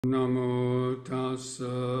Namo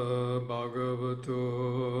tassa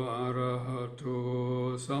bhagavato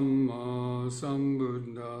arahato samma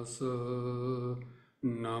sambuddhassa.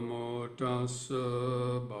 Namo tassa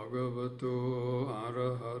bhagavato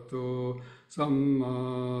arahato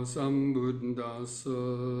samma sambuddhassa.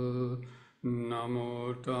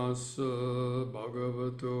 Namo tassa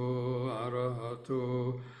bhagavato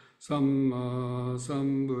arahato samma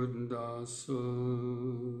sambuddhassa.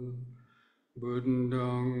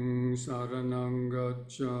 Buddhang saranang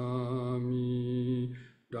gacchami,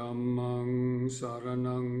 Dhammang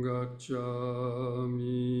saranang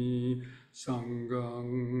gacchami,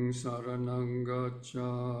 Sanghang saranang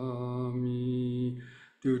gacchami,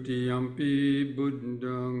 Dutiyampi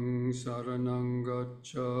Buddhang saranang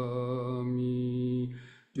gacchami,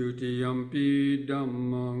 Dutiyampi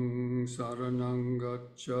Dhammang saranang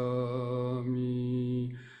gacchami,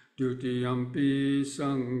 Dutiyampi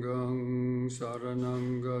Sanghang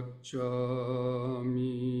saranang gacchami,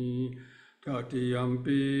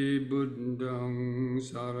 Tatiyampi Buddhang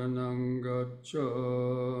saranang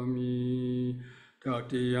gacchami,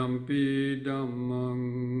 Tatiyampi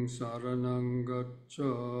Dhammang saranang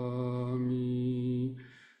gacchami,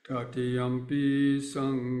 Tatiyampi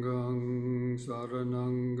Sanghang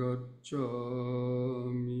saranang gacchami.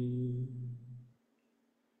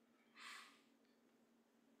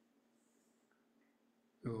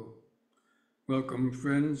 So, welcome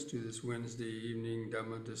friends to this Wednesday evening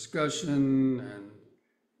Dhamma discussion and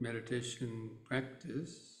meditation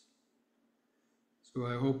practice. So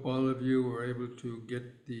I hope all of you were able to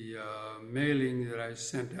get the mailing that I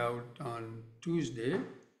sent out on Tuesday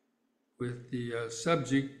with the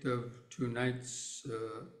subject of tonight's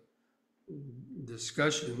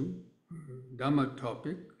discussion, Dhamma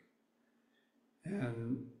topic.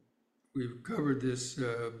 And we've covered this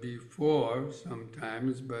before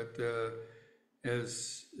sometimes, but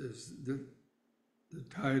as the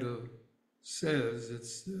title says,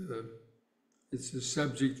 it's a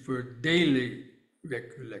subject for daily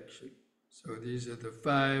recollection. So these are the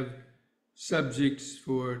 5 subjects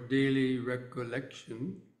for daily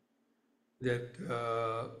recollection that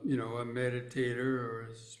a meditator, or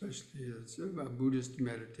especially a Buddhist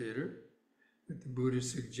meditator, that the Buddha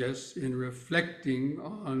suggests in reflecting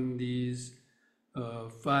on these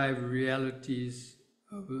 5 realities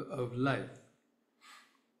of life.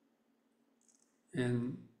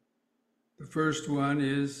 And the first one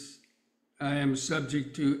is, I am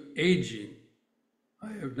subject to aging.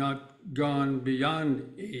 I have not gone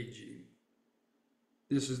beyond aging.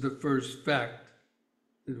 This is the first fact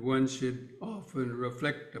that one should often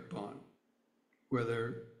reflect upon,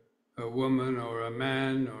 whether a woman or a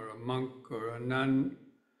man or a monk or a nun,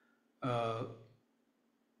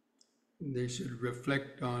 they should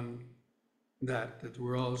reflect on that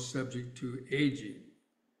we're all subject to aging.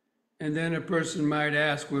 And then a person might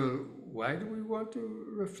ask, well, why do we want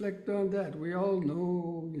to reflect on that? We all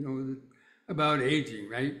know, about aging,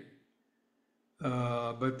 right?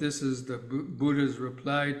 But this is the Buddha's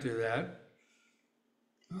reply to that.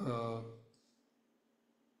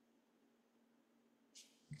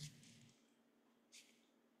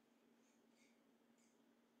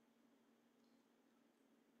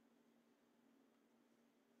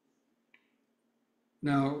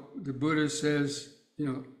 Now, the Buddha says,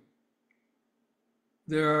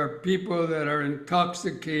 there are people that are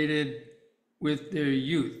intoxicated with their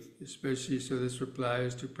youth, especially, so this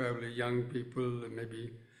applies to probably young people,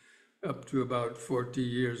 maybe up to about 40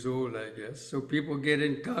 years old, I guess. So people get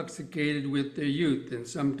intoxicated with their youth, and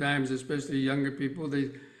sometimes, especially younger people, they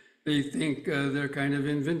think they're kind of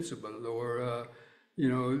invincible, or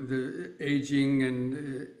the aging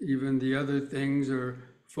and even the other things are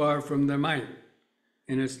far from their mind.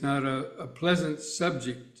 And it's not a pleasant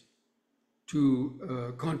subject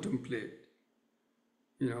to contemplate.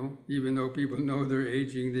 Even though people know they're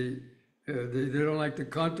aging, they don't like to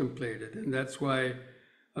contemplate it. And that's why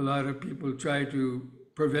a lot of people try to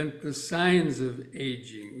prevent the signs of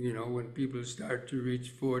aging. When people start to reach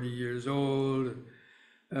 40 years old,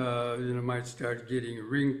 might start getting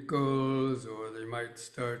wrinkles, or they might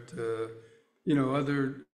start,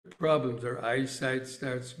 other problems. Their eyesight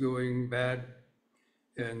starts going bad,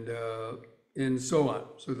 and so on.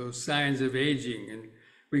 So those signs of aging, and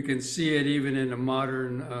we can see it even in the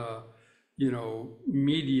modern,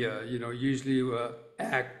 media. Usually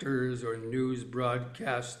actors or news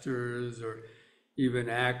broadcasters or even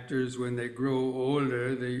actors, when they grow older,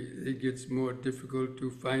 it gets more difficult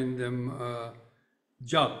to find them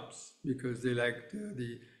jobs, because they like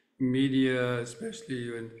the media,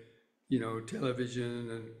 especially when television,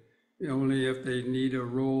 and only if they need a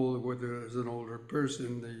role, whether as an older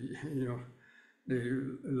person,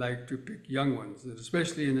 they like to pick young ones, and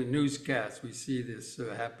especially in the newscasts, we see this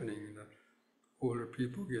happening. The older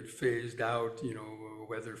people get phased out,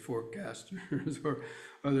 weather forecasters or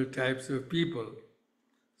other types of people.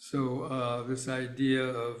 So this idea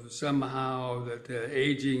of somehow that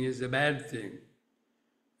aging is a bad thing,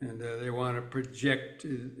 and they want to project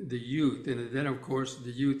the youth. And then, of course,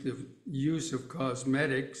 the use of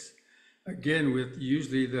cosmetics, again, with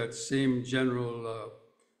usually that same general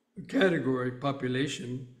category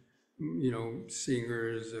population,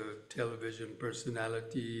 singers, television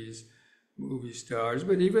personalities, movie stars,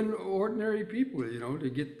 but even ordinary people, to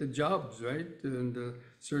get the jobs, right? And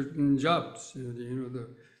certain jobs, the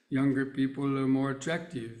younger people are more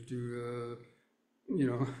attractive to,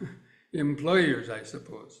 employers, I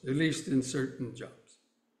suppose, at least in certain jobs.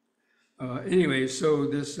 Anyway, so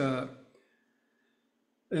this,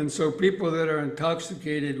 and so people that are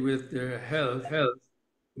intoxicated with their health,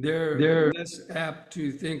 they're less apt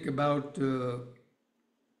to think about,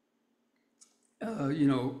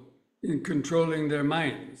 in controlling their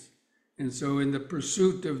minds. And so in the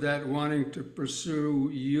pursuit of that, wanting to pursue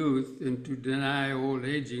youth and to deny old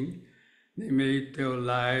aging, they may tell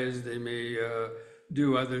lies, they may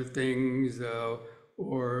do other things,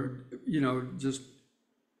 or, just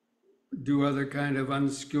do other kind of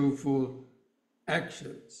unskillful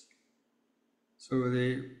actions. So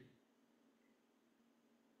they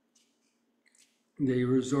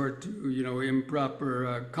resort to,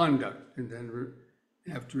 improper conduct, and then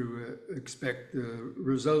have to expect the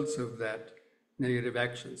results of that negative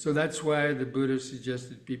action. So that's why the Buddha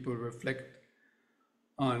suggested people reflect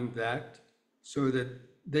on that, so that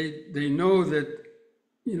they know that,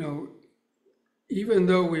 even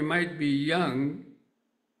though we might be young,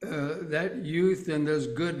 that youth and those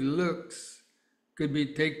good looks could be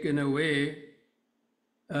taken away,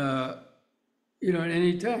 at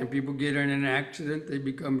any time. People get in an accident, they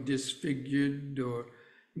become disfigured or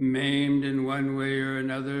maimed in one way or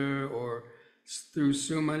another, or through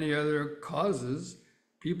so many other causes,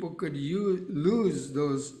 people could lose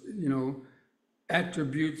those,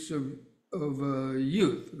 attributes of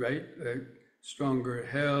youth, right? Like stronger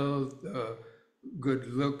health, good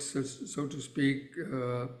looks, so to speak,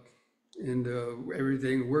 and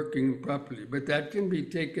everything working properly. But that can be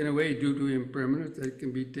taken away due to impermanence. That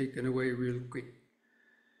can be taken away real quick.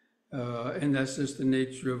 And that's just the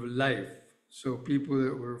nature of life. So people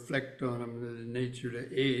that will reflect on them, the nature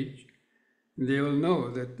of age, they will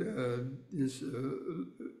know that this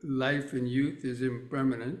life in youth is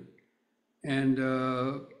impermanent, and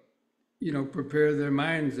prepare their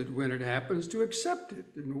minds that when it happens, to accept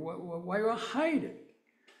it. And why hide it?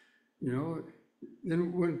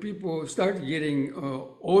 Then when people start getting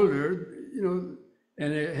older, and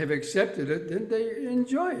they have accepted it, then they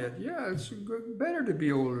enjoy it. Yeah, it's better to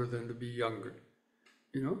be older than to be younger,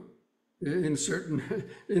 in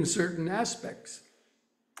certain aspects.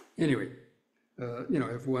 Anyway,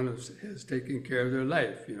 if one has taken care of their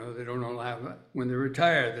life, they don't have, when they're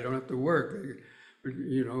retired, they don't have to work, they,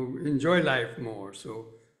 enjoy life more.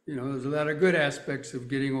 So, there's a lot of good aspects of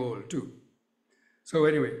getting old too. So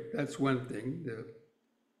anyway, that's one thing,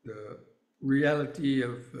 the reality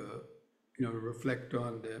of, reflect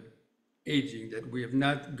on the aging, that we have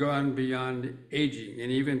not gone beyond aging.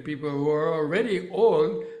 And even people who are already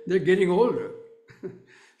old, they're getting older.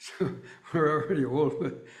 So we're already old,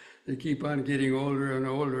 but they keep on getting older and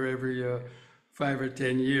older. Every 5 or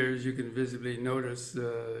 10 years, you can visibly notice,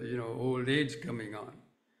 old age coming on.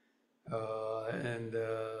 And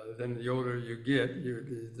then the older you get,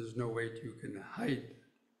 there's no way you can hide.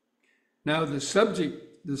 Now the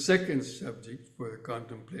second subject for the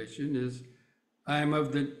contemplation is, I am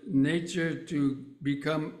of the nature to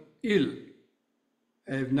become ill.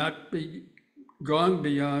 I have not gone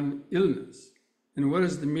beyond illness. And what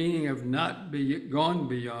is the meaning of not gone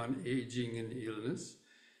beyond aging and illness?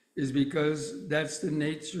 Is because that's the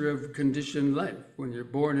nature of conditioned life. When you're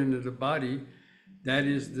born into the body, that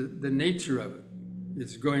is the nature of it.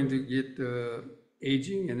 It's going to get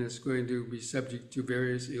aging, and it's going to be subject to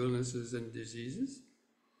various illnesses and diseases.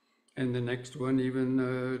 And the next one even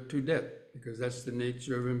to death, because that's the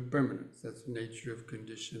nature of impermanence. That's the nature of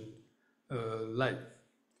conditioned life.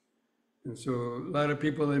 And so a lot of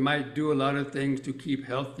people, they might do a lot of things to keep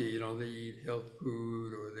healthy. They eat health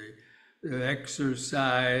food, or they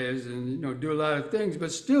exercise, and do a lot of things,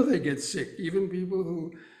 but still they get sick. Even people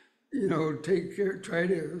who take care, try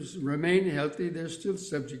to remain healthy, they're still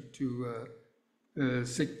subject to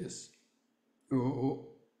sickness, or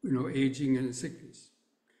aging and sickness.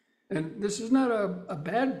 And this is not a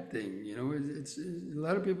bad thing. It's a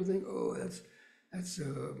lot of people think, oh, that's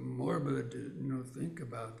morbid to think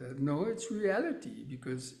about that. No, it's reality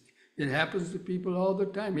because it happens to people all the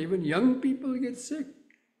time. Even young people get sick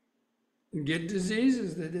and get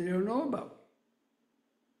diseases that they don't know about.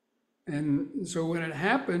 And so when it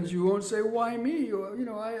happens, you won't say, "Why me?" Or,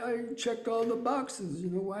 I checked all the boxes.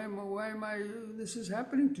 Why am I? This is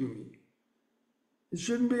happening to me. It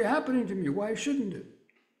shouldn't be happening to me. Why shouldn't it?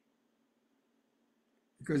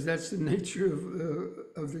 Because that's the nature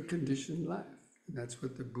of the conditioned life. And that's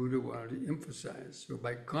what the Buddha wanted to emphasize. So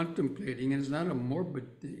by contemplating, and it's not a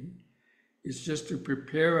morbid thing, it's just to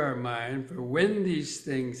prepare our mind for when these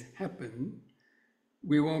things happen,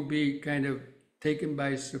 we won't be kind of taken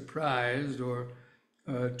by surprise or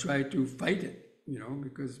try to fight it,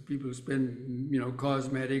 because people spend,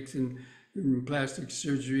 cosmetics and plastic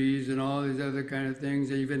surgeries and all these other kind of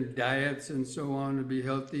things, even diets and so on to be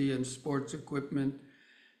healthy, and sports equipment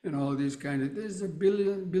and all these kind of, there's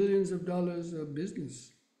billions of dollars of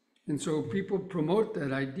business. And so people promote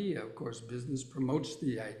that idea. Of course, business promotes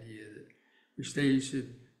the idea that we stay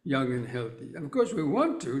young and healthy. And of course, we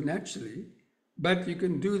want to, naturally, but you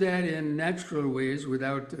can do that in natural ways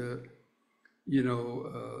without,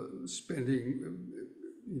 spending,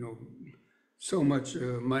 so much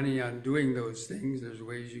money on doing those things. There's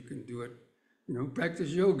ways you can do it. Practice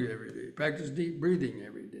yoga every day. Practice deep breathing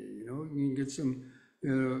every day. You can get some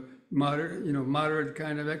moderate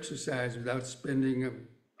kind of exercise without spending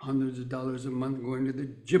hundreds of dollars a month going to the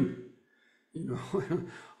gym.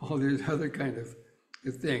 All these other kind of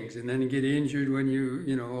things, and then get injured when you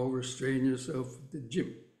overstrain yourself at the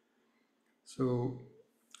gym. So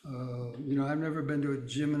I've never been to a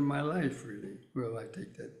gym in my life, really. Well, I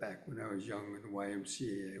take that back. When I was young in the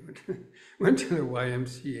YMCA, I went to the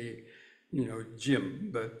YMCA gym,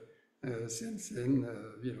 but since then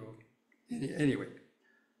anyway.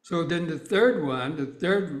 So then the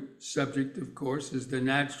third subject, of course, is the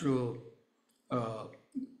natural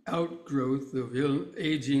outgrowth of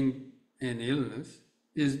aging and illness,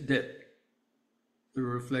 is death. To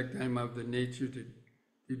reflect I'm of the nature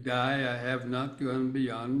to die, I have not gone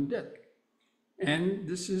beyond death. And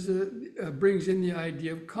this brings in the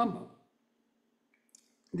idea of karma.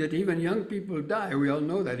 That even young people die, we all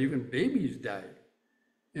know that, even babies die.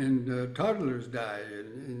 And toddlers die,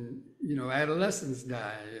 and adolescents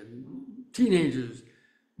die, and teenagers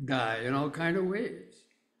die in all kind of ways,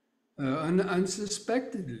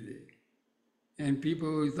 unsuspectedly. And people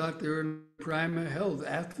who thought they were in prime of health,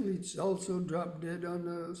 athletes also drop dead on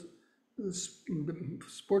the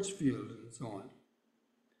sports field and so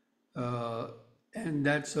on. And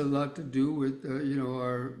that's a lot to do with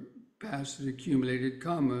our past and accumulated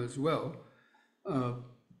karma as well.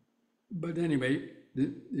 But anyway,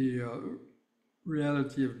 the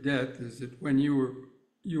reality of death is that when you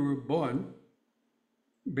were born,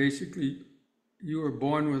 basically you were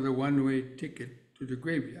born with a one-way ticket to the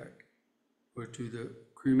graveyard or to the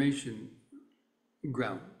cremation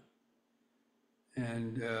ground.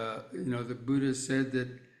 And the Buddha said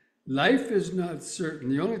that life is not certain.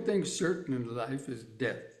 The only thing certain in life is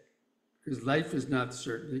death, because life is not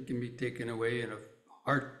certain. It can be taken away in a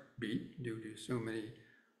heartbeat due to so many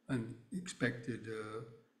unexpected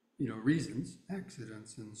reasons,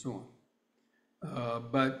 accidents and so on.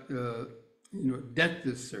 But death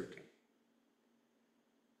is certain.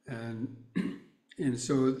 And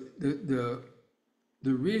so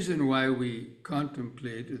the reason why we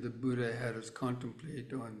contemplate, or the Buddha had us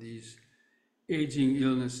contemplate on these aging,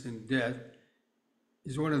 illness, and death,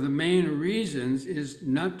 is one of the main reasons is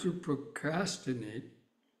not to procrastinate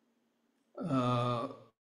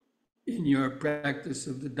in your practice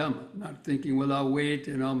of the Dhamma. Not thinking, well, I'll wait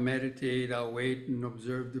and I'll meditate, I'll wait and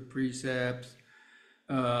observe the precepts,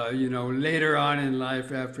 later on in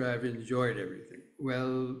life after I've enjoyed everything.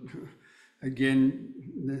 Well, again,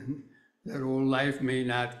 that old life may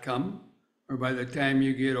not come, or by the time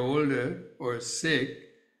you get older or sick,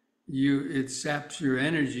 it saps your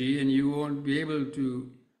energy and you won't be able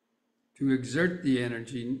to exert the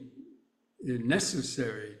energy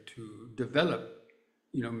necessary to develop,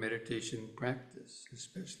 meditation practice,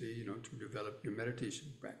 especially, to develop your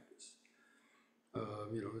meditation practice,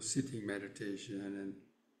 sitting meditation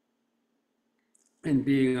and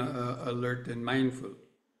being alert and mindful.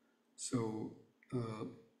 So,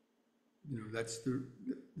 that's the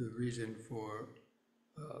reason for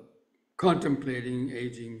contemplating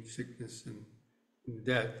aging, sickness, and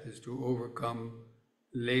death, is to overcome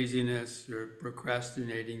laziness or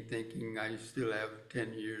procrastinating, thinking I still have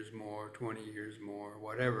 10 years more, 20 years more,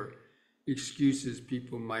 whatever excuses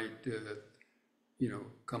people might,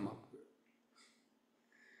 come up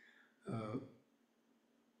with.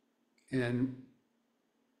 And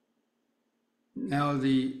Now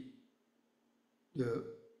the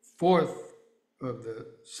fourth of the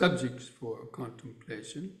subjects for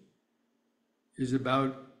contemplation is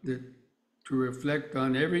about to reflect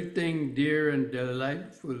on everything dear and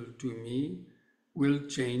delightful to me will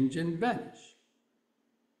change and vanish.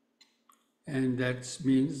 And that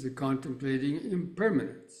means the contemplating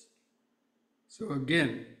impermanence. So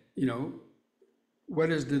again, what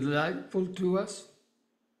is delightful to us?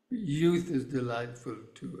 Youth is delightful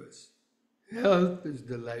to us. Health is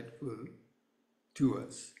delightful to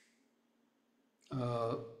us.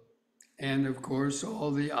 And of course,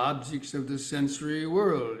 all the objects of the sensory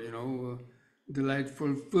world,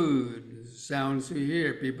 delightful food, sounds we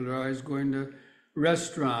hear. People are always going to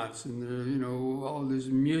restaurants, and all this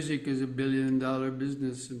music is $1 billion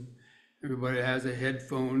business, and everybody has the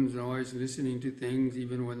headphones and always listening to things,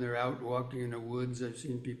 even when they're out walking in the woods. I've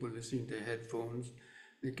seen people listening to headphones.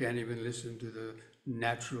 They can't even listen to the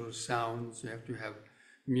natural sounds. They have to have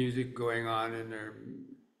music going on in their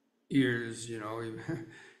ears,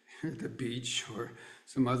 at the beach or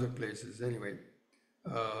some other places. Anyway,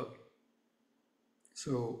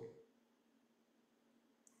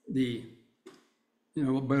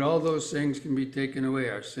 but all those things can be taken away.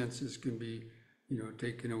 Our senses can be,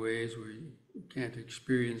 taken away as we can't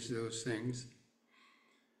experience those things.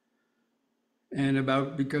 And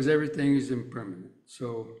because everything is impermanent.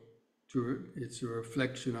 So it's a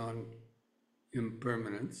reflection on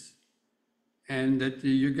impermanence, and that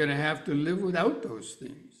you're going to have to live without those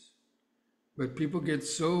things. But people get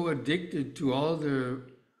so addicted to all their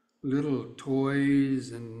little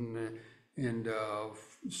toys and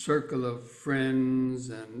circle of friends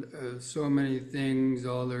and so many things,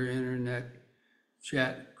 all their internet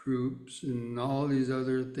chat groups and all these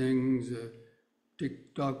other things,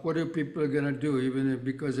 TikTok. What are people going to do, even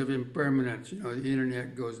because of impermanence? The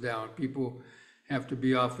internet goes down. People have to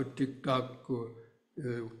be off of TikTok or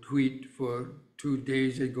tweet for 2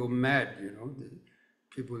 days. They go mad,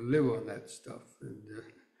 People live on that stuff. And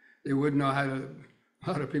they wouldn't know a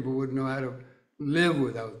lot of people wouldn't know how to live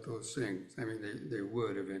without those things. I mean, they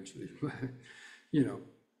would eventually,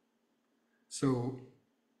 So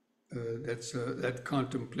that's that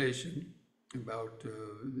contemplation about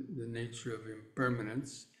the nature of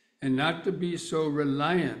impermanence, and not to be so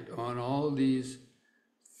reliant on all these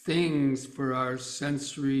things for our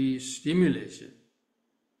sensory stimulation.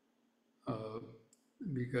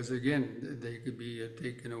 Because again, they could be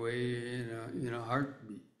taken away in a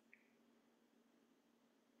heartbeat.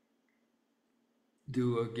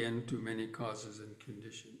 Due again to many causes and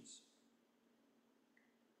conditions.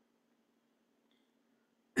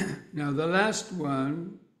 Now the last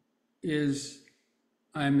one is,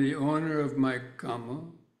 I'm the owner of my karma,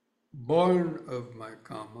 born of my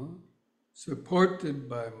karma, supported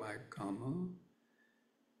by my karma,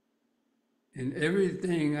 and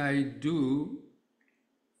everything I do,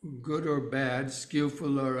 good or bad,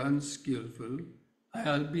 skillful or unskillful,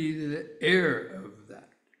 I'll be the heir of that.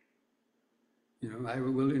 I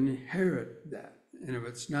will inherit that. And if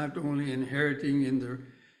it's not only inheriting in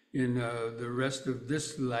the rest of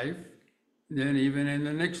this life, then even in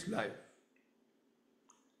the next life.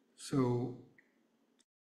 So,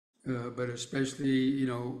 but especially,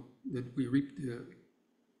 that we reap the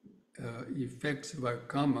effects of our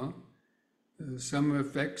karma. Some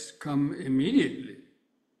effects come immediately.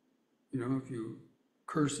 If you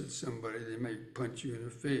curse at somebody, they may punch you in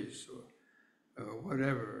the face or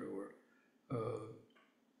whatever, or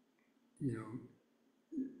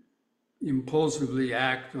impulsively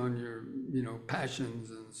act on your,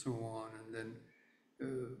 passions and so on, and then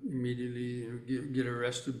immediately get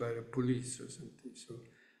arrested by the police or something. So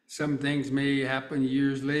some things may happen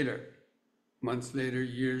years later, months later,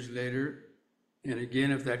 years later. And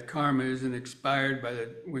again, if that karma isn't expired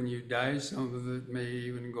when you die, some of it may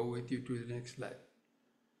even go with you to the next life.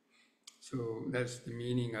 So that's the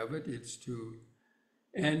meaning of it.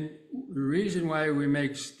 And the reason why we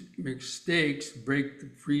make mistakes, break the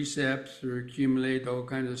precepts, or accumulate all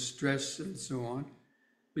kinds of stress and so on,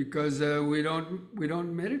 because we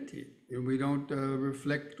don't meditate and we don't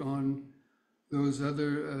reflect on those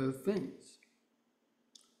other things.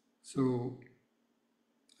 So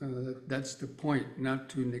that's the point, not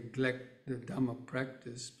to neglect the Dhamma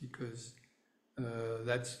practice, because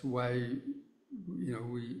that's why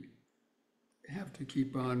we have to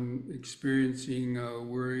keep on experiencing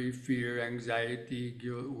worry, fear, anxiety,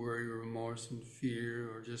 guilt, worry, remorse, and fear,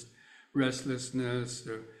 or just restlessness,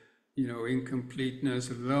 or incompleteness,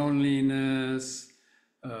 loneliness,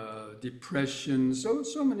 depression.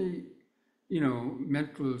 So many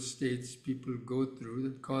mental states people go through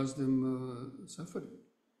that cause them suffering,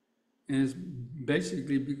 and it's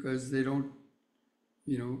basically because they don't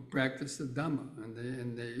practice the Dhamma,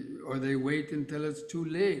 or they wait until it's too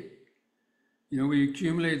late. We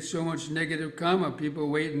accumulate so much negative karma. People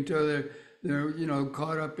wait until they're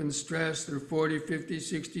caught up in stress. They're 40, 50,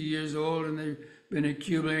 60 years old, and they've been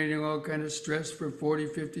accumulating all kind of stress for 40,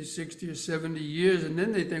 50, 60, or 70 years, and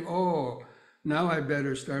then they think, oh, now I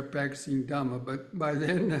better start practicing Dhamma. But by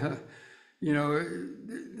then,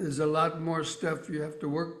 there's a lot more stuff you have to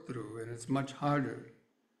work through, and it's much harder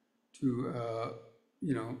to,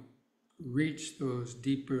 reach those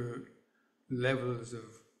deeper levels of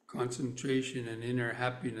concentration and inner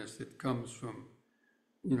happiness that comes from,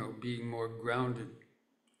 being more grounded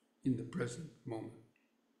in the present moment.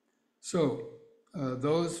 So,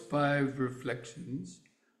 those 5 reflections,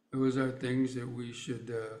 those are things that we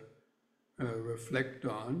should reflect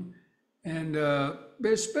on, and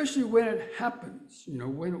especially when it happens,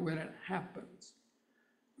 when it happens.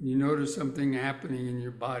 When you notice something happening in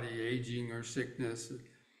your body, aging or sickness,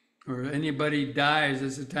 or anybody dies,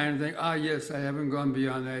 it's a time to think, yes, I haven't gone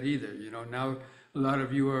beyond that either. Now a lot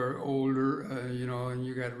of you are older, and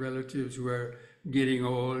you got relatives who are getting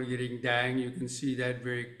old, dying. You can see that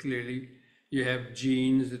very clearly. You have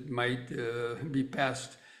genes that might be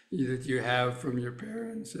passed, that you have from your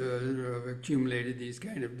parents, who have accumulated these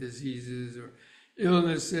kind of diseases or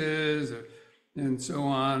illnesses, and so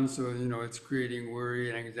on. So, it's creating worry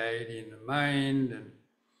and anxiety in the mind.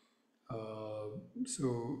 And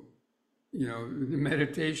so, the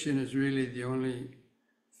meditation is really the only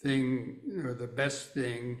thing, or the best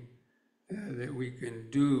thing that we can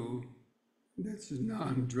do that's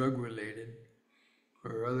non-drug related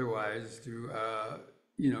or otherwise to,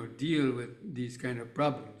 deal with these kind of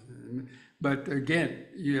problems. But again,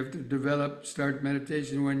 you have to start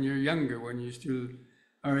meditation when you're younger, when you still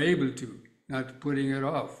are able to, not putting it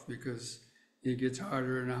off, because it gets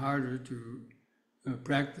harder and harder to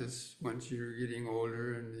practice once you're getting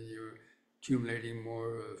older and you're accumulating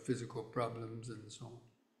more physical problems and so on.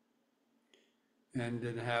 And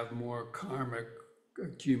then have more karmic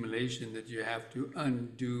accumulation that you have to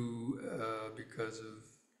undo because of,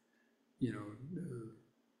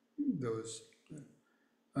 those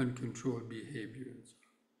uncontrolled behaviors.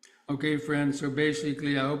 Okay, friends, so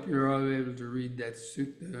basically I hope you're all able to read that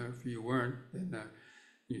sutta. If you weren't, then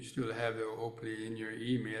you still have it hopefully in your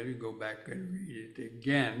email. You go back and read it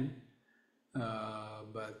again.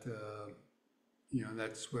 But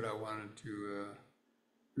that's what I wanted to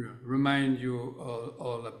remind you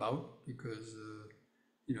all about, because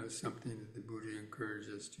it's something that the Buddha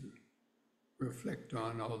encourages us to reflect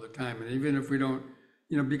on all the time. And even if we don't,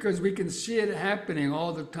 because we can see it happening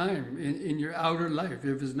all the time in your outer life.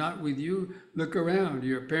 If it's not with you, look around,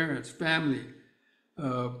 your parents, family,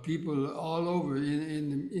 people all over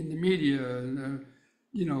in the media,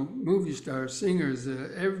 movie stars, singers,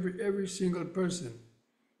 every single person,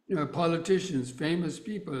 politicians, famous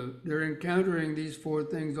people, they're encountering these 4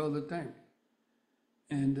 things all the time.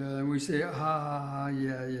 And we say, yeah,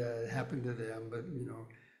 it happened to them, but,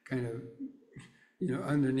 kind of,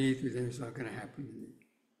 underneath we think it's not going to happen to me.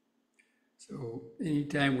 So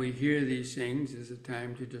anytime we hear these things is a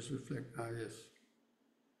time to just reflect, yes,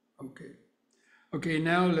 okay. Okay,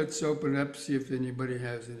 now let's open up, see if anybody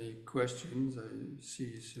has any questions. I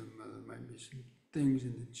see might be some things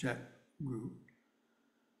in the chat group.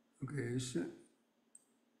 Okay, so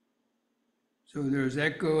there's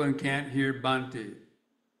echo and can't hear Bhante.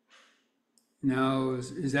 Now,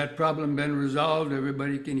 is that problem been resolved?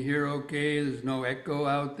 Everybody can hear okay? There's no echo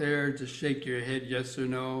out there? Just shake your head yes or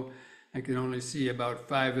no. I can only see about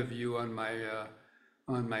 5 of you on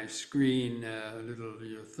my screen, little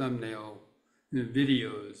thumbnail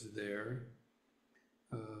videos there.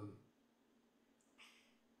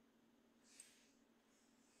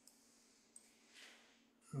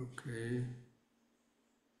 Okay.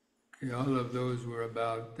 Okay, all of those were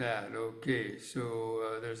about that. Okay,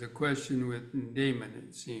 so there's a question with Damon,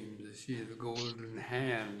 it seems. I see the golden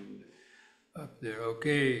hand up there.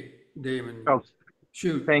 Okay, Damon, Oh,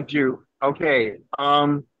 shoot. thank you. Okay.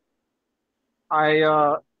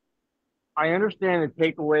 I understand the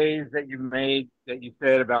takeaways that you made, that you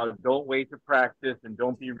said about don't wait to practice and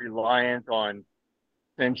don't be reliant on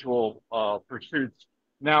sensual pursuits.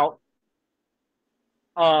 Now,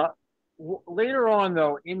 later on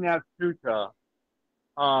though, in that sutta,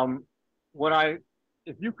 um, what I,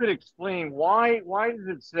 if you could explain why does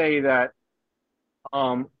it say that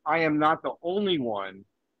I am not the only one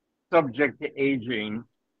subject to aging?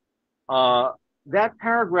 Uh, that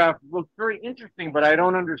paragraph looks very interesting, but I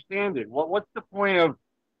don't understand it. What's the point of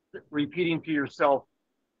repeating to yourself,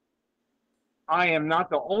 I am not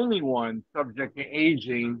the only one subject to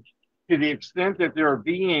aging? to the extent that there are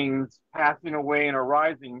beings passing away and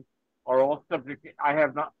arising are all subject. I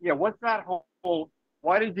have not. Yeah, what's that whole?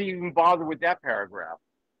 Why did he even bother with that paragraph?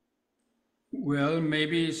 Well,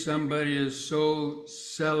 maybe somebody is so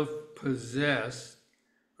self-possessed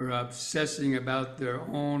or obsessing about their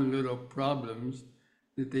own little problems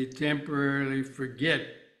that they temporarily forget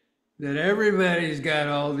that everybody's got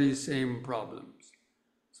all these same problems.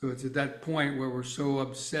 So it's at that point where we're so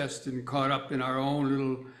obsessed and caught up in our own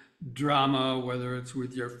little drama, whether it's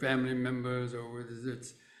with your family members or whether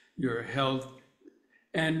it's your health.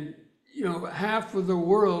 And, you know, half of the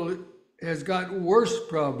world has got worse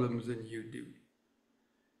problems than you do.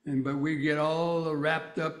 But we get all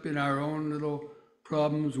wrapped up in our own little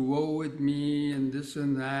problems, woe with me and this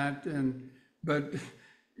and that. But,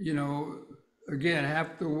 you know, again,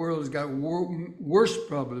 half the world's got worse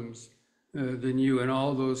problems than you in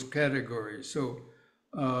all those categories. So,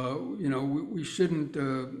 you know, we shouldn't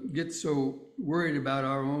get so worried about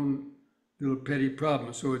our own little petty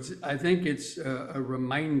problems. So I think it's a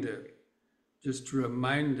reminder, just to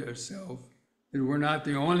remind ourselves that we're not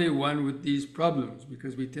the only one with these problems,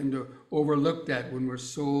 because we tend to overlook that when we're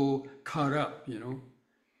so caught up, you know.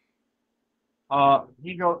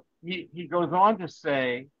 He goes on to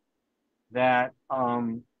say that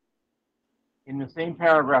in the same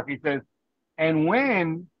paragraph he says, and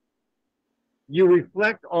when you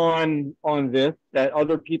reflect on this, that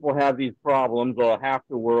other people have these problems, or half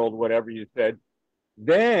the world, whatever you said,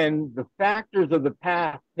 then the factors of the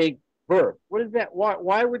past take birth. What is that?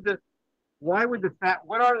 Why would the fact?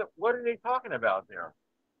 What are they talking about there?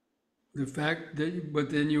 The fact that, but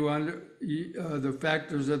then the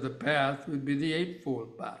factors of the path would be the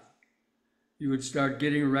Eightfold Path. You would start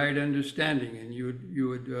getting right understanding, and you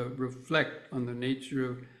would reflect on the nature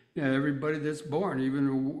of, you know, everybody that's born,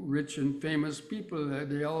 even rich and famous people.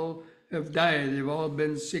 They all have died. They've all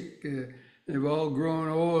been sick. They've all grown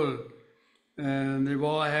old, and they've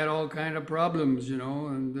all had all kind of problems, you know.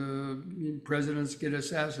 And presidents get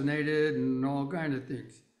assassinated, and all kind of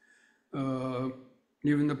things.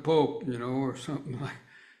 Even the Pope, you know, or something like.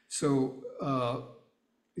 So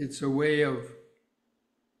it's a way of,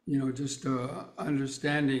 you know, just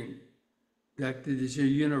understanding that it is a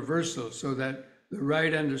universal, so that the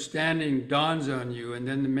right understanding dawns on you, and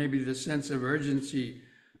then maybe the sense of urgency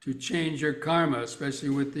to change your karma, especially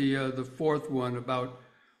with the fourth one about,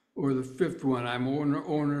 or the fifth one, I'm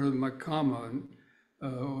owner of my karma, and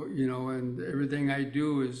you know, and everything I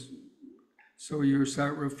do is. So you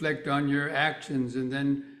start reflect on your actions, and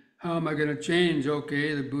then how am I going to change?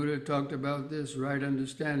 Okay, the Buddha talked about this, right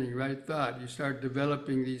understanding, right thought. You start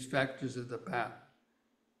developing these factors of the path.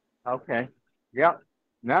 Okay. Yeah.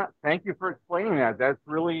 No, thank you for explaining that. That's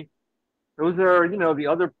really, those are, you know, the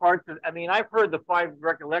other parts of, I mean, I've heard the five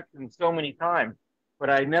recollections so many times,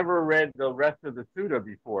 but I never read the rest of the sutta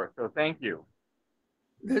before. So thank you.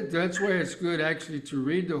 That's why it's good actually to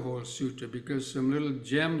read the whole sutta, because some little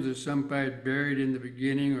gems are sometimes buried in the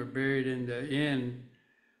beginning or buried in the end.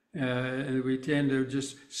 And we tend to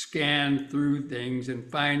just scan through things and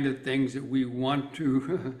find the things that we want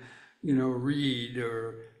to, you know, read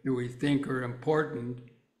or that we think are important,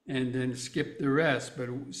 and then skip the rest. But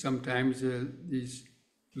sometimes these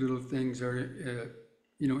little things are,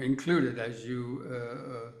 you know, included, as you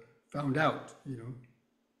found out, you know.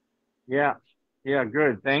 Yeah. Yeah.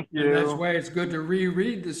 Good. Thank And that's you. why it's good to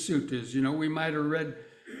reread the suttas. You know, we might have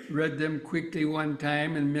read them quickly one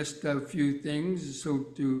time and missed a few things. So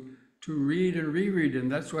to read and reread them,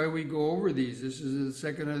 that's why we go over these. This is the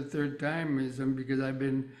second or the third time, because I've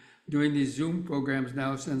been doing these Zoom programs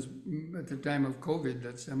now since at the time of COVID.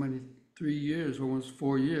 That's how many, 3 years, almost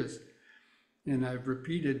 4 years. And I've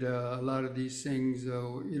repeated a lot of these things,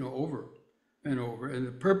 you know, over and over. And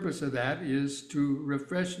the purpose of that is to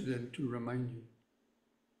refresh it and to remind you.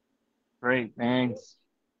 Great. Thanks.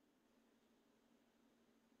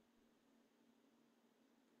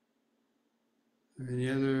 Any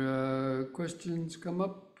other questions come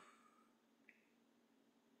up?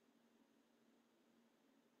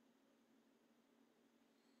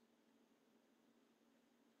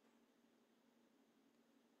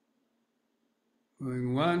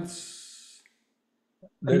 Going once,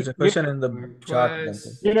 There's a You, question in the going chat,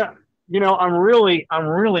 Bhante. twice.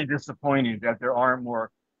 I'm really disappointed that there aren't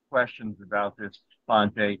more questions about this,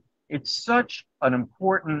 Bhante. It's such an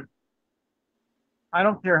important, I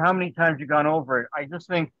don't care how many times you've gone over it. I just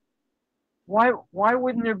think, why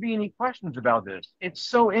wouldn't there be any questions about this? It's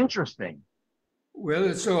so interesting. Well,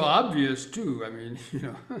 it's so obvious too. I mean, you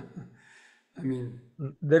know, I mean,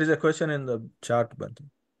 There is a question in the chat, Bhante.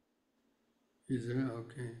 is it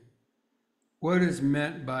okay? what is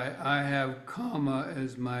meant by I have karma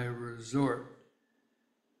as my resort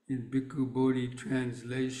in Bhikkhu Bodhi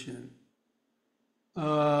translation.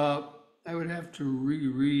 I would have to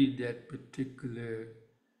reread that particular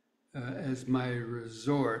as my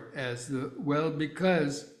resort, as the, well,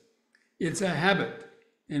 because it's a habit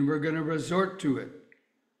and we're going to resort to it.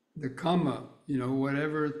 The karma,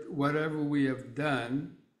 whatever we have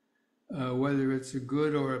done, whether it's a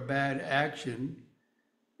good or a bad action,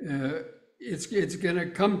 it's going to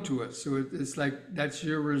come to us. So it's like that's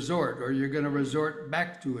your resort, or you're going to resort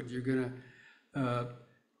back to it. You're going to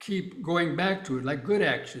keep going back to it, like good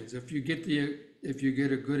actions. If you get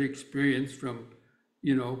a good experience from,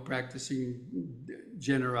 practicing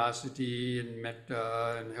generosity and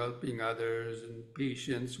metta and helping others and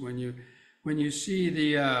patience, when you see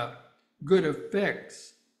the good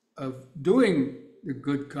effects of doing the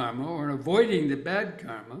good karma or avoiding the bad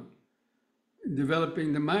karma,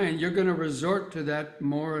 developing the mind, you're going to resort to that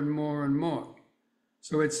more and more and more.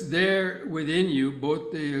 So it's there within you,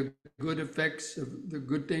 both the good effects of the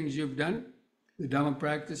good things you've done, the Dhamma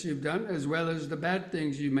practice you've done, as well as the bad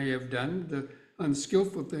things you may have done, the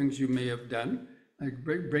unskillful things you may have done, like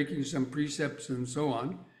breaking some precepts and so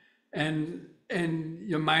on. And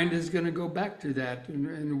your mind is going to go back to that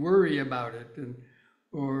and worry about it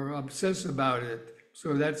or obsess about it.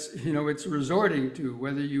 So that's, it's resorting to,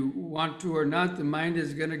 whether you want to or not, the mind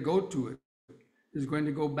is going to go to it, is going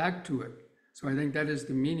to go back to it. So I think that is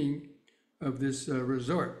the meaning of this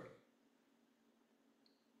resort.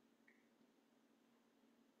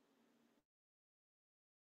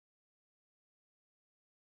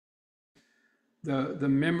 The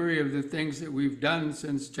memory of the things that we've done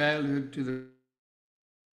since childhood to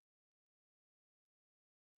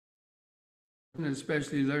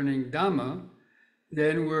especially learning Dhamma,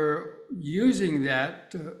 then we're using that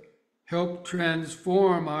to help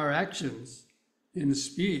transform our actions in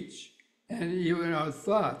speech and even our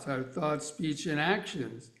thoughts, speech, and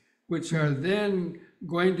actions, which are then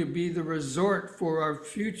going to be the resort for our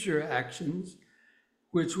future actions,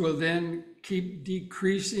 which will then keep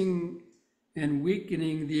decreasing and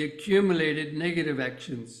weakening the accumulated negative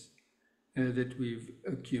actions that we've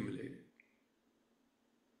accumulated.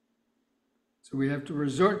 So we have to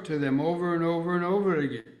resort to them over and over and over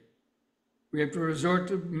again. We have to resort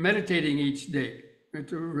to meditating each day. We have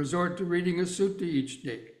to resort to reading a sutta each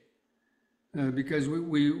day. Because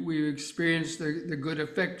we experience the good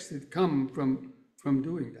effects that come from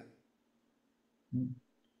doing that.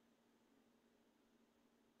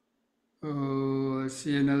 Oh, I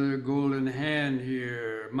see another golden hand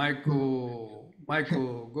here. Michael,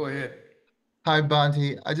 go ahead. Hi,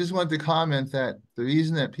 Bhante. I just wanted to comment that the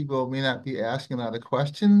reason that people may not be asking a lot of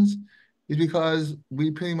questions is because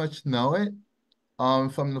we pretty much know it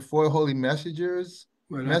from the four holy messengers,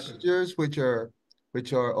 which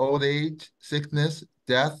are old age, sickness,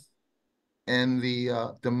 death, and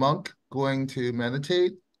the monk going to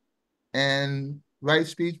meditate, and right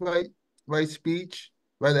speech, right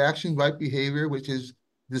action, right behavior, which is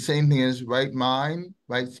the same thing as right mind,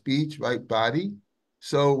 right speech, right body.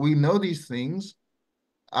 So we know these things.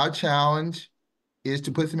 Our challenge is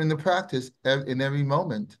to put them into practice in every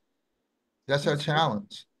moment. That's our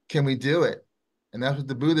challenge. Can we do it? And that's what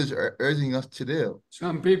the Buddhas are urging us to do.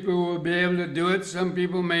 Some people will be able to do it. Some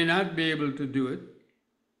people may not be able to do it.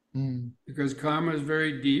 Because karma is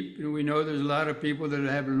very deep. And we know there's a lot of people that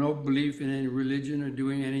have no belief in any religion or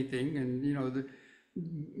doing anything. And,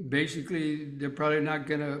 basically, they're probably not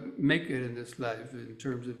going to make it in this life in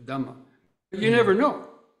terms of Dhamma. But you never know.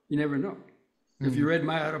 You never know. If you read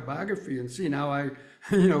my autobiography and seen how I,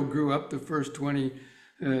 grew up the first 5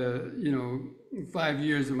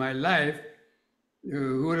 years of my life,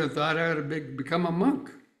 who would have thought I would have become a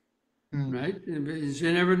monk, right? And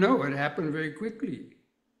you never know. It happened very quickly.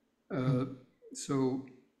 So,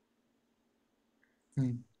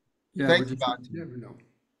 yeah, Thank you, Bhante. You never know.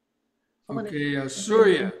 Okay,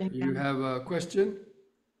 Surya, you have a question?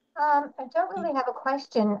 I don't really have a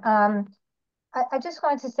question. I just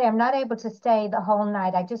wanted to say I'm not able to stay the whole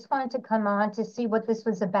night. I just wanted to come on to see what this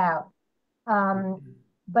was about.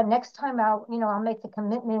 But next time I'll make the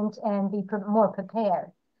commitment and be more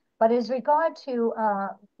prepared. But as regard to,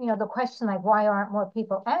 the question like why aren't more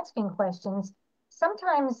people asking questions,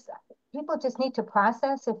 sometimes people just need to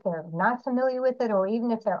process if they're not familiar with it, or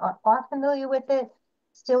even if they are familiar with it.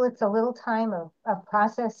 Still, it's a little time of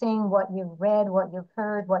processing what you've read, what you've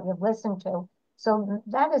heard, what you've listened to. So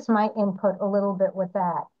that is my input a little bit with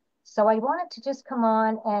that. So I wanted to just come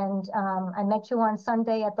on, and I met you on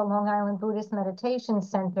Sunday at the Long Island Buddhist Meditation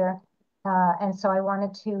Center. And so I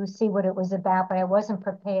wanted to see what it was about, but I wasn't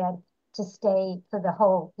prepared to stay for the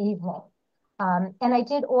whole evening. And I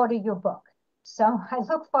did order your book. So I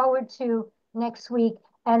look forward to next week.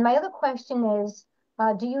 And my other question is,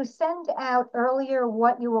 do you send out earlier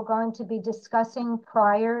what you were going to be discussing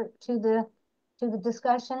prior to the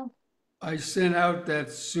discussion? I sent out that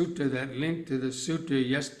sutta, that link to the sutta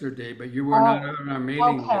yesterday, but you were not on our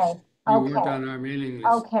mailing Okay, list. You weren't okay, on our mailing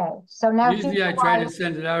list. okay. So now do Usually I try I, to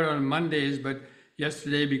send it out on Mondays, but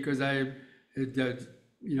yesterday because I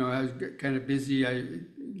was kind of busy, I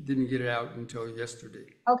didn't get it out until yesterday.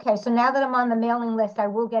 okay, so now that I'm on the mailing list, I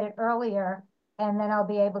will get it earlier and then I'll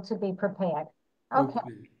be able to be prepared. Okay,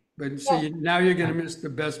 Hopefully. But see, now you're going to miss the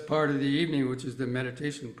best part of the evening, which is the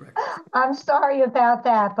meditation practice. I'm sorry about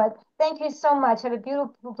that, but thank you so much. Have a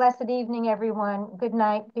beautiful, blessed evening, everyone. Good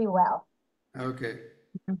night. Be well. Okay.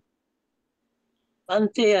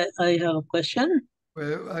 Bhante, I have a question.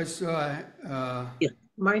 Well, I saw Yeah,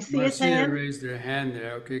 Marcia's Marcia hand. raised her hand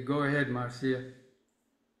there. Okay, go ahead, Marcia.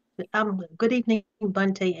 Good evening,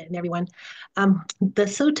 Bhante and everyone. The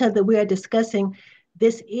sutta that we are discussing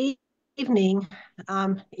this evening,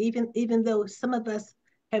 even though some of us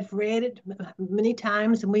have read it many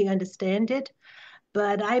times and we understand it,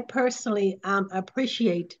 but I personally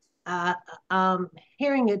appreciate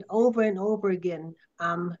hearing it over and over again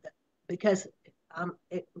because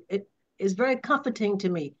it is very comforting to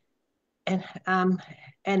me and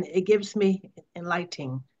it gives me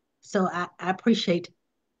enlightening. So I appreciate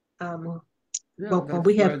Yeah, when that's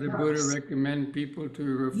we why have the Buddha recommend people to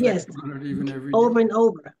yes reflect on it even every over day. and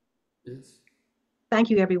over. Yes. Thank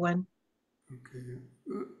you, everyone. Okay.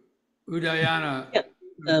 Udayana.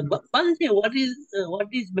 Yeah, Bhante, what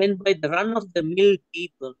is meant by the run of the mill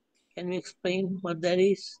people? Can you explain what that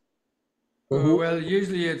is? Well,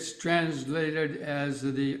 usually it's translated as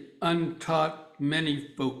the untaught many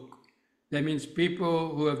folk. That means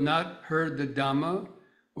people who have not heard the Dhamma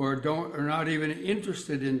or are not even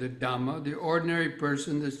interested in the Dhamma. The ordinary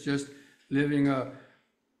person that's just living a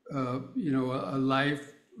life,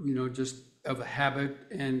 just of a habit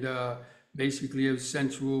and basically of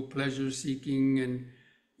sensual pleasure seeking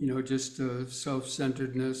and just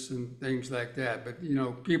self-centeredness and things like that. But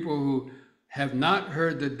people who have not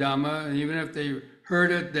heard the Dhamma, and even if they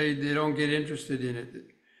heard it, they don't get interested in it.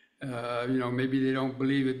 Maybe they don't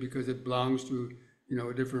believe it because it belongs to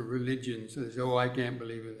a different religion. So they say, "Oh, I can't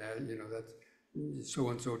believe in that." That's so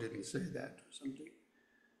and so didn't say that or something,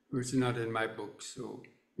 or it's not in my book. So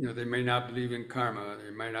they may not believe in karma,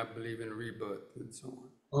 they might not believe in rebirth, and so on.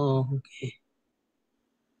 Oh, okay.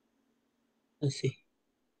 I see.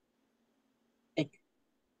 Thank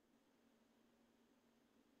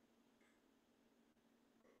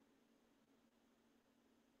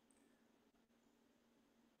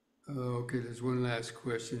Okay, there's one last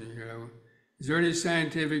question here. Is there any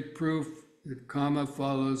scientific proof that karma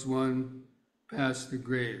follows one past the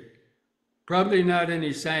grave? Probably not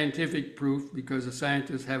any scientific proof because the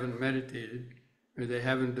scientists haven't meditated or they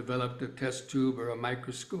haven't developed a test tube or a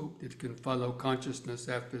microscope that can follow consciousness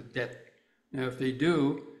after death. Now, if they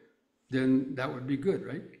do, then that would be good,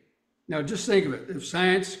 right? Now, just think of it. If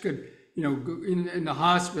science could, go in the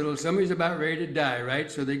hospital, somebody's about ready to die,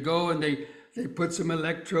 right? So they go and they put some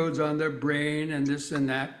electrodes on their brain and this and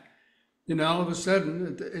that. And all of a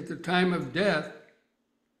sudden, at the time of death,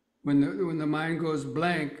 when the mind goes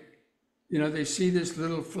blank, they see this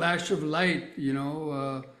little flash of light,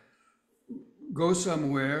 go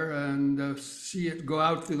somewhere and see it go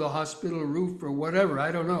out through the hospital roof or whatever.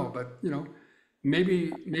 I don't know, but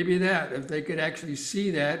maybe that if they could actually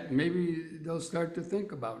see that, maybe they'll start to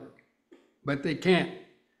think about it. But they can't.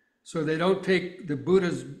 So they don't take the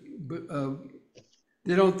Buddha's.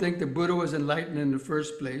 They don't think the Buddha was enlightened in the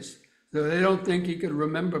first place. So they don't think he could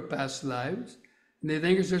remember past lives. And they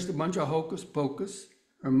think it's just a bunch of hocus pocus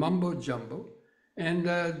or mumbo jumbo. And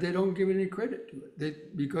they don't give any credit to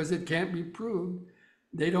it because it can't be proved.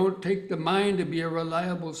 They don't take the mind to be a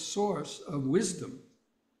reliable source of wisdom,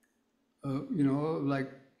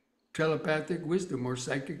 like telepathic wisdom or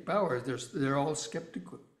psychic powers. They're all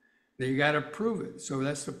skeptical. They got to prove it. So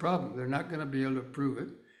that's the problem. They're not going to be able to prove it,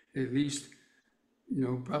 at least,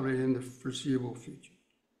 probably in the foreseeable future.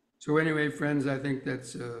 So anyway, friends, I think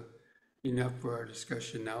that's enough for our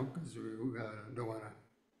discussion now because we don't want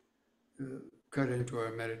to cut into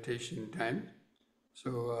our meditation time.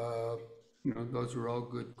 So, those were all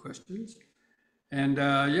good questions. And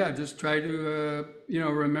just try to,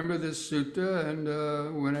 remember this sutta and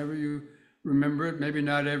whenever you remember it, maybe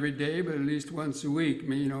not every day, but at least once a week,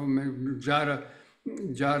 maybe jot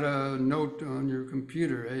a note on your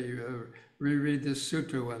computer, hey, reread this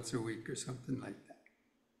sutta once a week or something like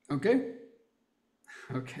that. Okay?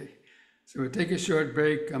 Okay. So we'll take a short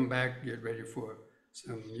break, come back, get ready for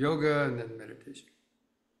some yoga, and then meditation.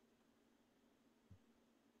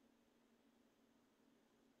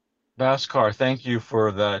 Bhaskar, thank you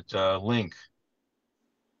for that link.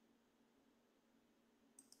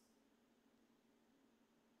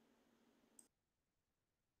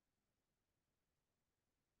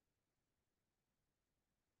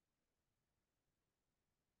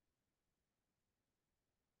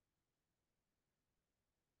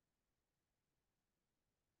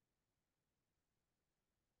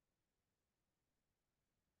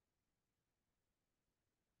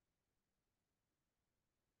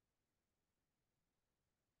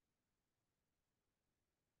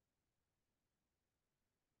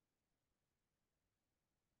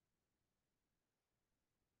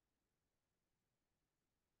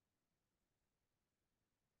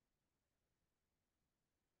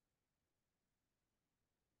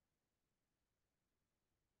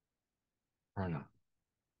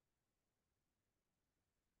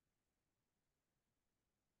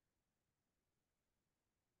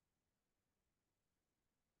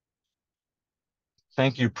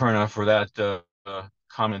 Thank you, Perna, for that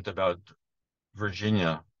comment about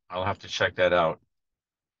Virginia. I'll have to check that out.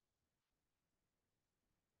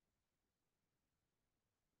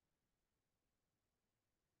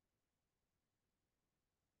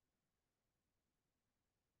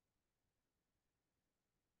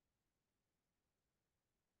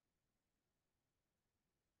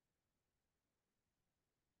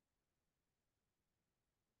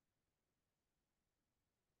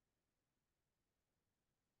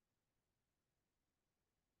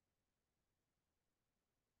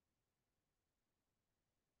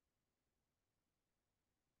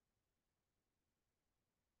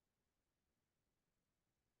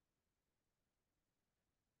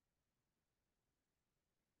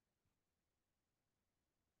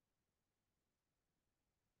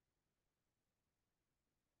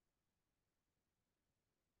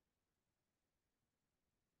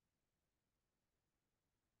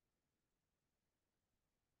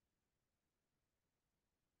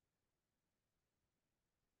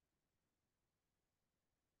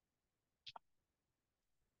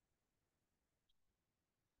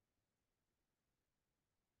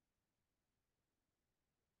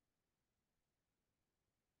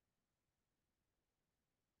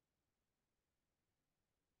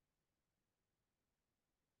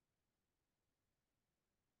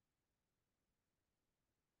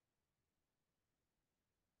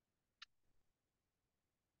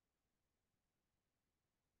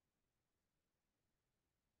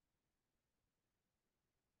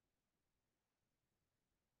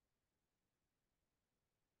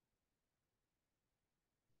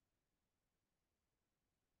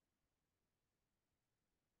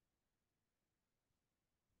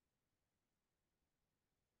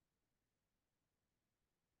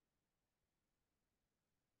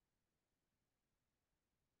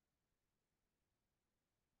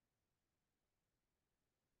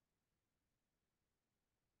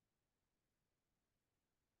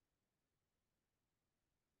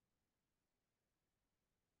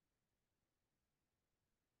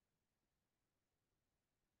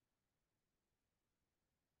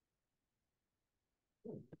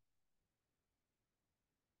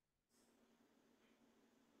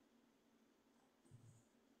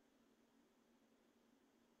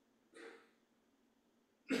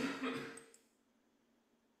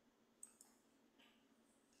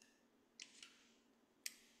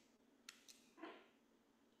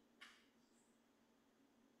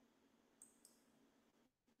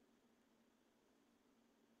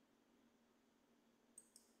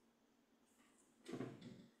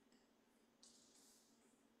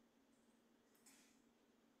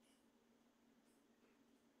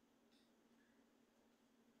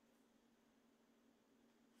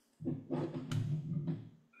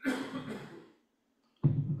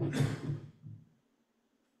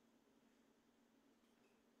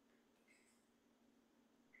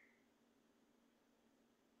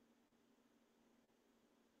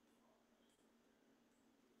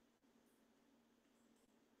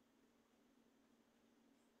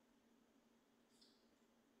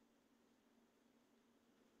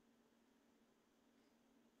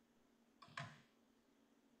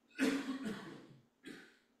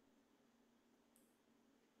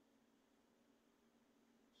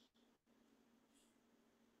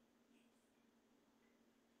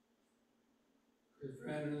 Your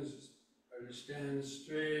friends are to stand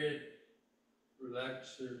straight,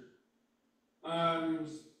 relax your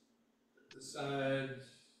arms at the sides,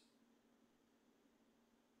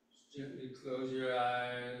 just gently close your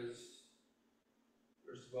eyes.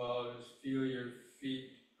 First of all, just feel your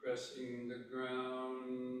feet pressing the ground.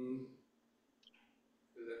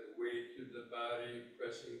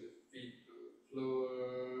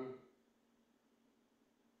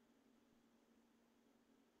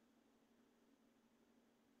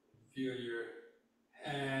 feel your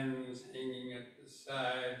hands hanging at the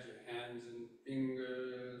sides, your hands and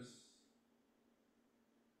fingers.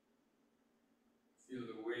 Feel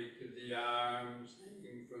the weight of the arms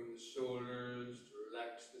hanging from the shoulders to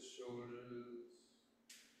relax the shoulders.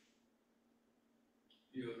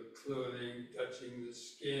 Feel the clothing touching the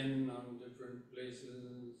skin on different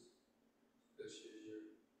places, especially your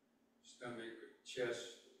stomach or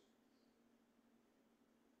chest,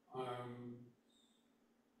 arms.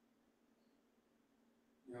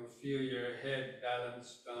 Feel your head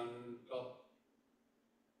balanced on top.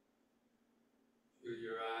 Feel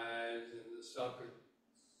your eyes in the sockets.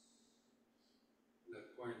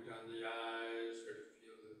 That point on the eyes, or to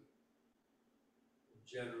feel the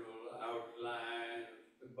general outline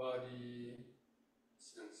of the body,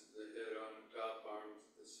 sense of the head on top, arms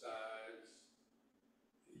to the sides,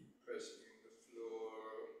 feet pressing the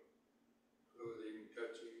floor, clothing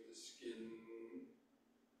touching the skin.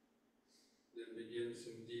 Then begin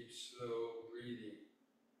some deep, slow breathing.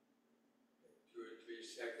 2 or 3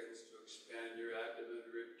 seconds to expand your abdomen,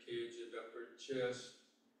 rib cage, and upper chest.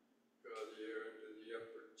 Draw the air into the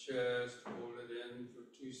upper chest, hold it in for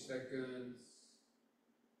 2 seconds.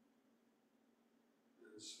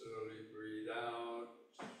 And slowly breathe out.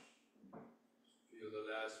 Feel the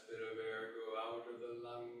last bit of air go out of the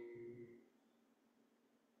lung.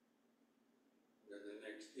 Then the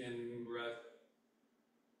next in breath.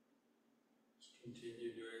 Just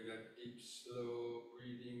continue doing that deep, slow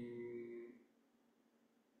breathing.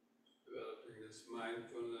 Developing this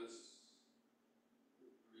mindfulness.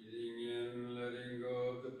 Breathing in, letting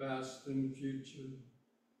go of the past and future.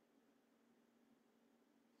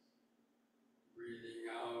 Breathing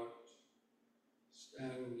out,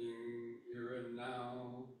 standing here and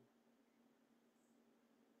now.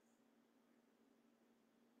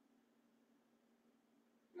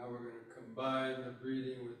 Now we're going to combine the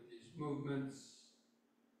breathing with these movements.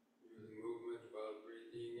 Do the movement while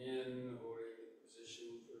breathing in, holding the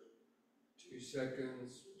position for 2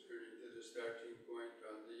 seconds, returning to the starting point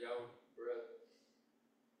on the out breath.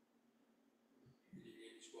 Repeating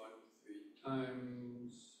each one 3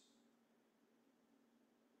 times.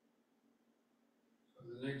 So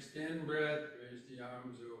the next in breath, raise the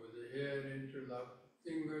arms over the head, interlock the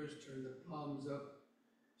fingers, turn the palms up.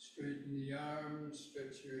 Straighten the arms,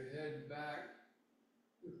 stretch your head back,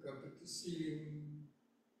 look up at the ceiling,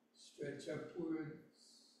 stretch upwards.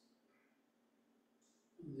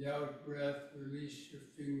 On the out breath, release your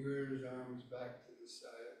fingers, arms back to the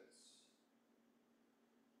sides.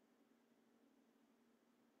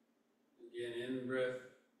 Again, in breath,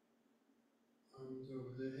 arms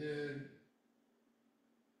over the head,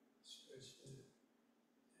 stretch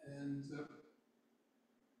the hands up.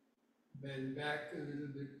 Bend back a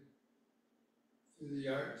little bit through the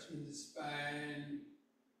arch in the spine.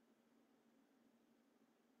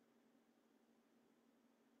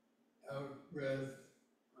 Out breath,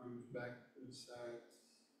 arms back to the sides.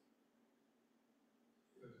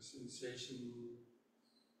 Feel the sensation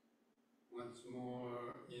once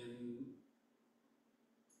more in.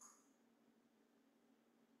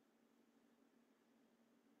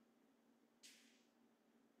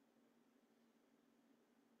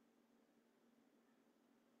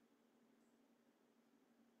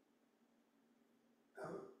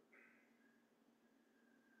 Out.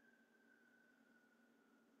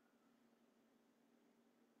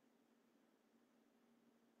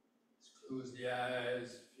 Let's close the eyes,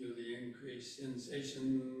 feel the increased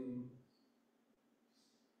sensation.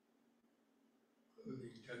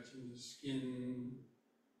 Clothing touching the skin,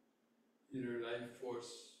 inner life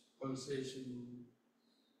force pulsation,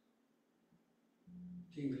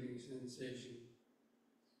 tingling sensation,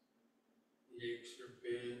 the aches or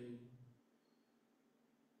pain.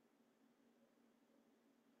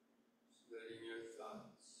 Letting your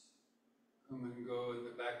thoughts come and go in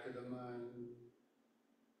the back of the mind.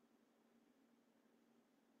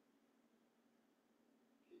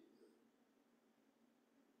 Keep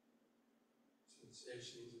the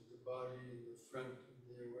sensations of the body in the front of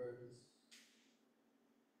the awareness.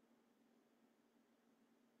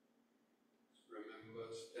 Just remember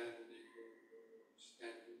standing.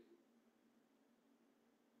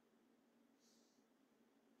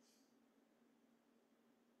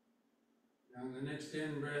 Now the next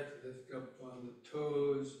in breath, lift up on the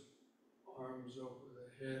toes, arms over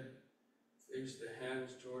the head, face the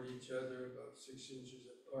hands toward each other about 6 inches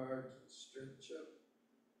apart, and stretch up.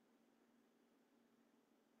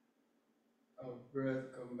 Out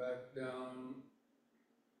breath, come back down.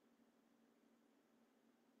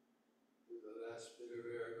 Let the last bit of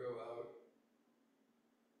air go out.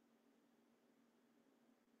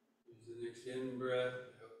 Use the next in breath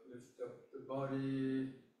to help lift body.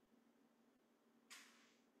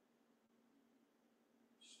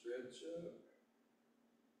 Stretch up.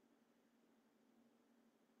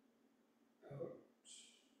 Out.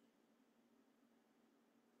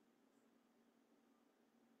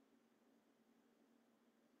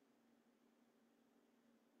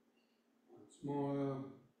 Once more.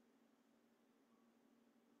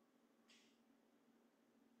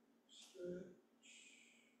 Stretch.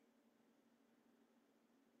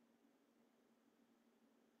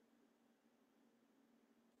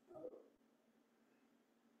 Out.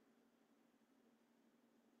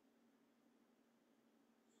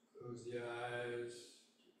 Close the eyes.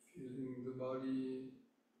 Keep feeling the body.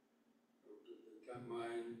 Don't let the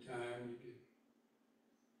mind time you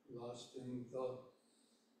get lost in thoughts.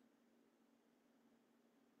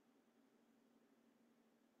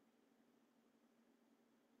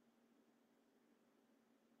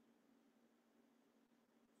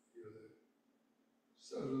 Feel the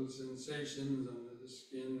subtle sensations under the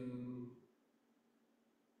skin.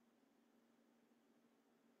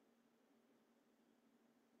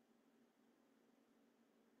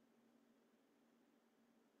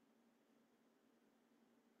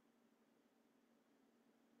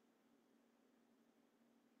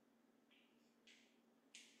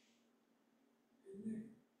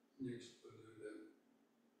 And next we'll do the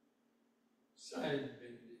side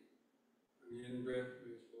bending. On the in-breath,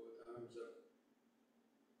 raise both arms up.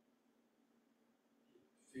 Keep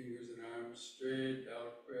fingers and arms straight.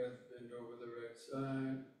 Out breath, bend over the right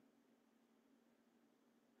side.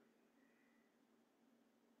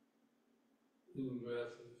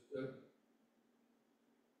 In-breath, lift up.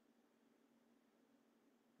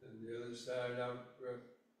 And the other side, out breath.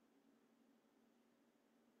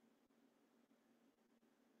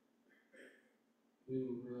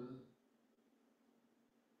 In-breath.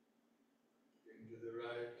 Into the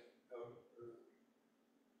right, out breath.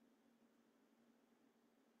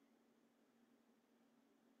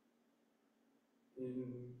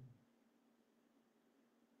 In,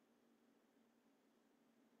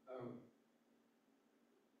 out.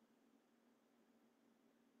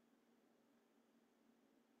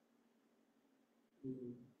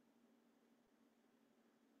 In,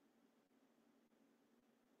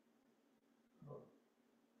 out.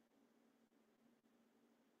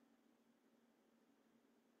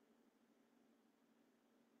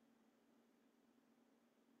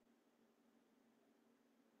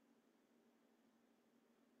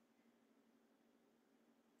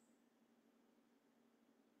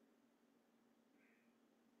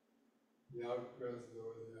 The out breath,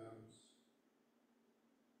 lower the arms.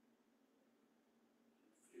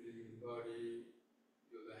 Feeling the body,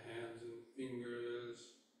 feel the hands and fingers.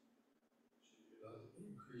 Should be a lot of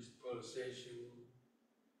increased pulsation.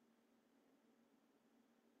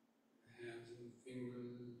 The hands and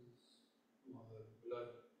fingers, all the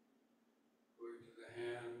blood going to the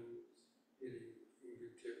hands, hitting the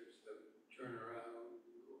fingertips, that turn around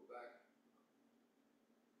and go back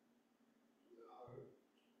to the heart.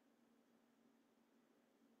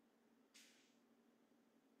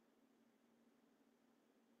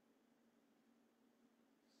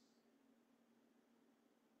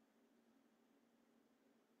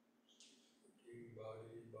 Thinking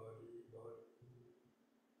body, body, body.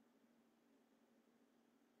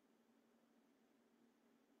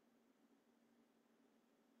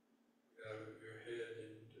 Get out of your head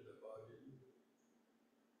into the body.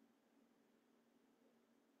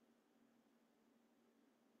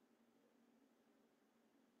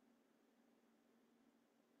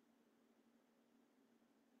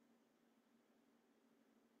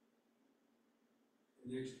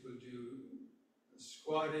 Next we'll do a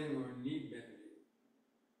squatting or knee bending.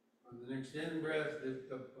 On the next in-breath,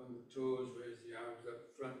 lift up on the toes, raise the arms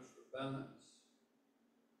up front for balance.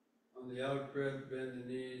 On the out-breath, bend the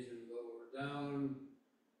knees and lower down,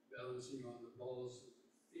 balancing on the balls of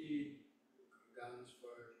the feet. Come down as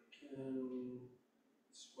far as you can.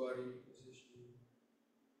 Squatting position.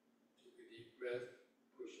 Take a deep breath,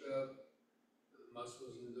 push up. Feel the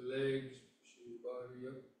muscles in the legs, pushing the body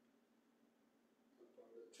up. Up on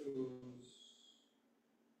the toes.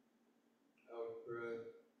 Out breath.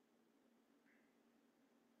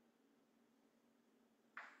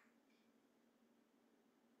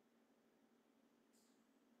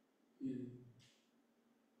 In.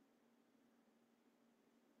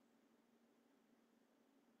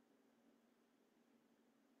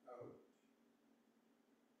 Out.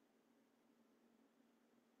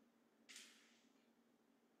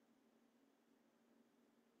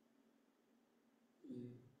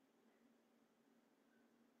 In.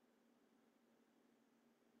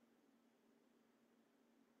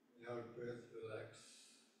 The out breath, relax.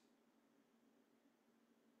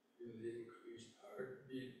 Feel the increased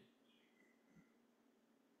heartbeat.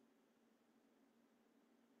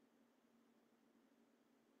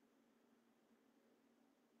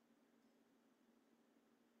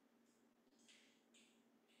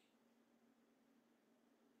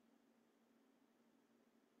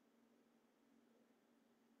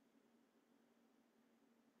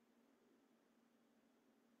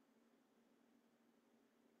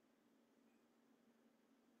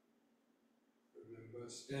 Remember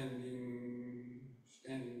standing,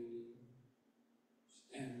 standing,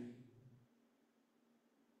 standing.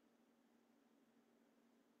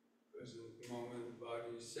 Present moment,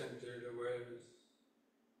 body centered awareness.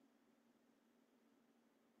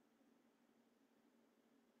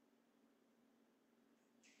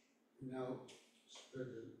 Now spread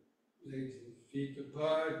the legs and feet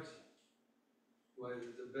apart,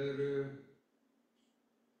 wider the better.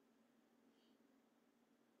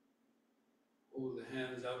 Hold the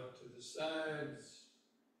hands out to the sides.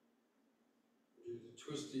 Do the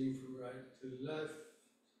twisting from right to left.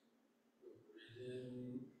 Breathe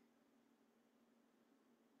in.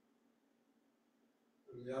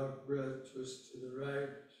 On the out breath, twist to the right.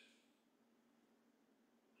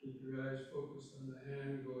 Keep your eyes focused on the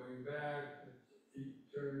hand going back. Let the feet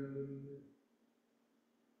turn a little bit.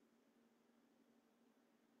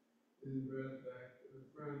 In breath back to the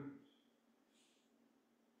front.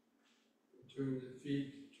 And turn the feet,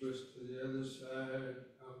 twist to the other side,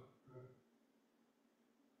 out breath.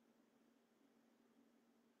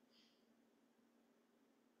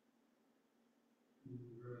 In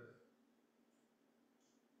breath.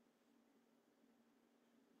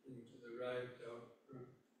 Into the right, out breath.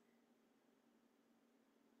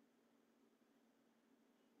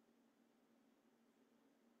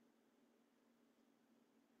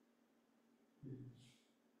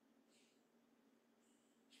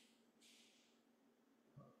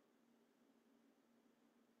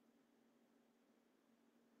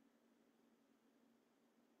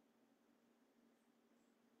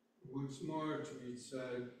 Once more to each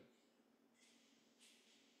side.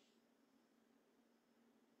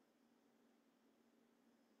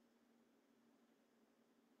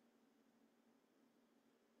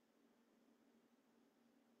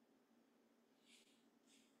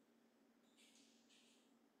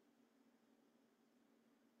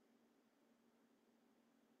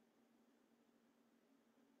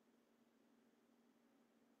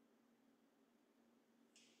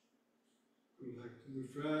 Come back to the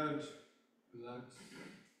front, relax.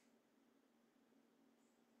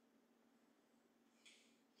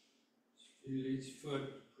 Feel each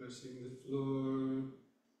foot pressing the floor.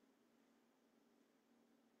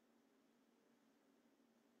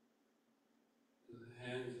 The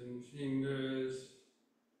hands and fingers.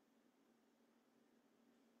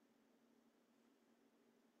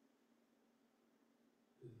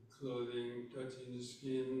 The clothing touching the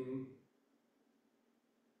skin.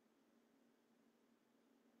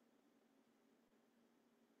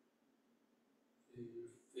 Feel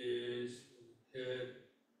your face, head.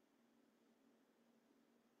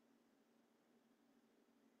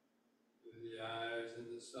 Feel the eyes and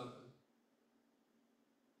the socket.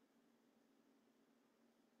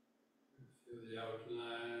 Feel the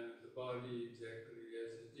outline of the body exactly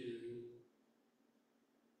as it is,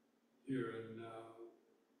 here and now.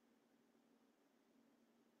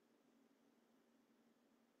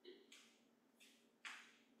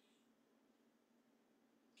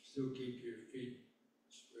 Still keep your feet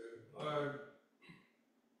spread apart,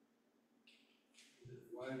 a bit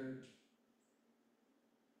wider.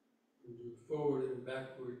 And do forward and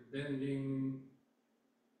backward bending.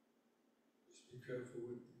 Just be careful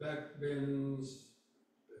with the back bends.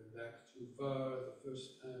 Bend back too far the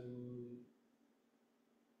first time.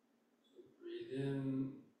 So breathe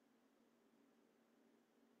in.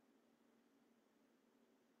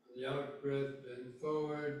 On the out breath, bend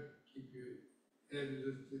forward. Keep your head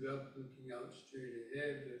lifted up, looking out straight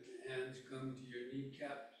ahead. Let the hands come to your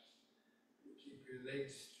kneecaps. And keep your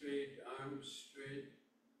legs straight, arms straight.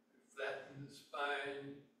 Flatten the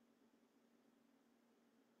spine.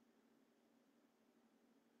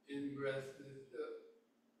 In breath, lift up.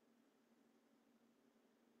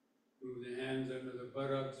 Move the hands under the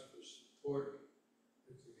buttocks for support.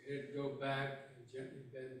 Let your head go back and gently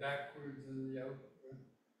bend backwards on the out breath.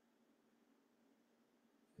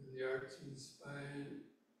 Feel the arch in the spine.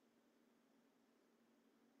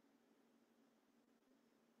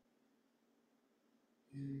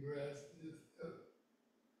 In breath, lift up.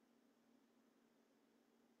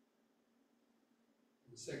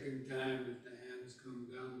 The second time, let the hands come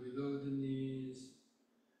down below the knees.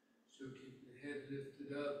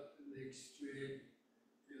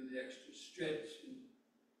 stretch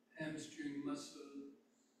hamstring muscle.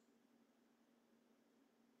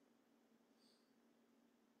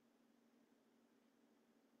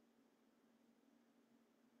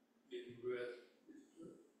 In breath.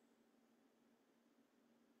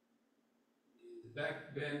 In the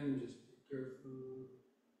back bend, just be careful.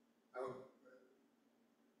 Out.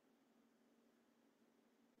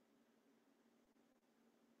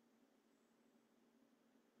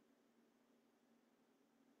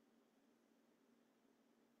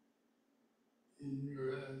 In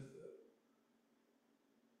breath.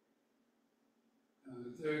 Now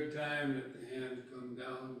the third time, let the hand come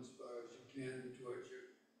down as far as you can towards your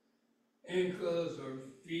ankles or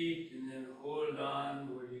feet, and then hold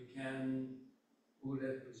on where you can. Hold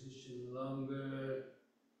that position longer.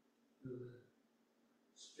 Feel the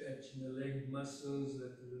stretch in the leg muscles,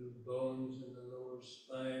 let the little bones in the lower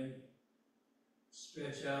spine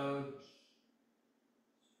stretch out.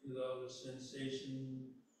 Feel all the sensations.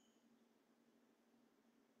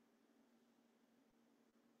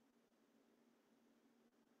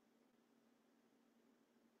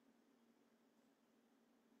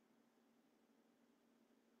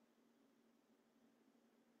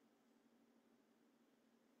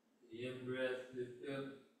 The in-breath, lift up.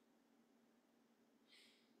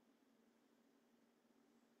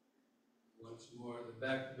 Once more, the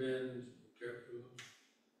back bend, be careful.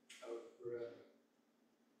 Out breath.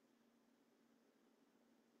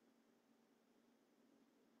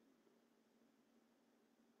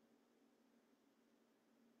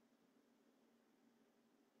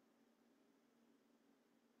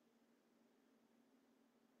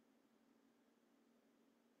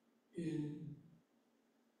 In.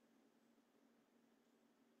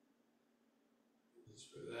 Just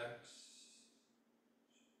relax.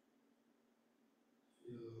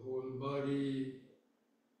 Feel the whole body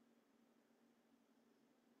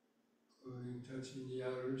going, touching the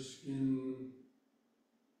outer skin.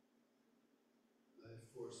 Life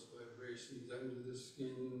force vibrations under the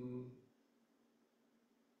skin.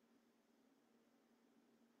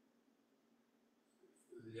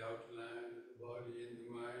 Feel the outline of the body in the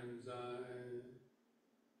mind's eye.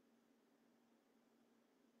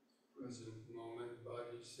 Present moment,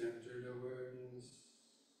 body-centered awareness.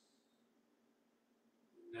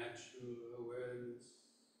 Natural awareness.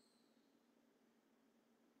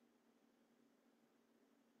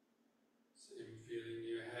 Same feeling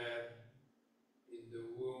you had in the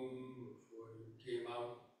womb before you came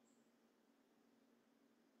out.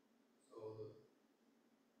 So the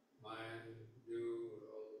mind knew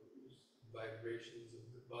all those vibrations of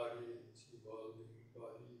the body, its evolving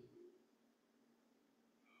body.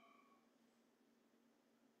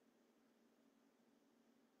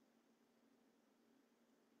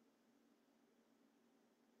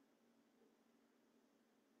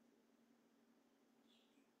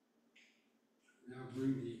 Now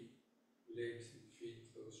bring the legs and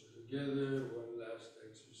feet closer together. One last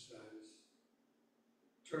exercise.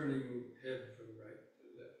 Turning head from right to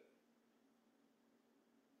left.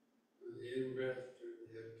 With the in-breath, turn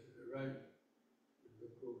the head to the right.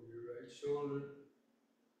 Look over your right shoulder.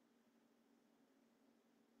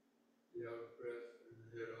 The out-breath, turn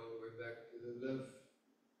the head all the way back to the left.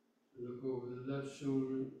 Look over the left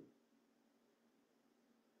shoulder.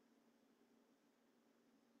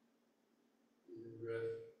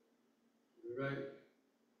 In-breath to the right.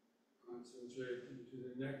 Concentrate into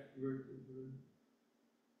the neck vertebra.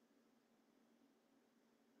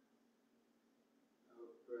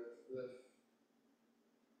 Out-breath left.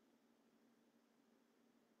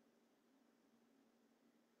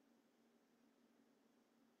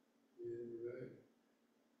 In right.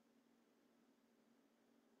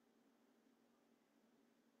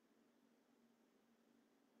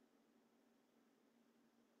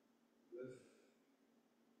 Left.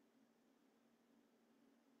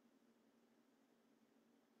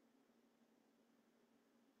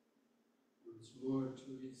 Once more to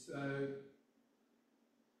each side.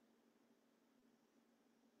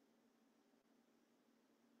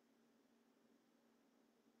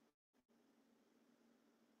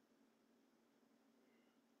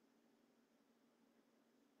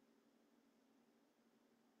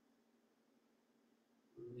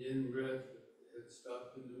 On the in-breath, head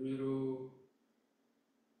stop in the middle.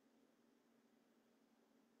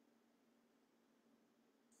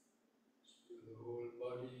 Just feel the whole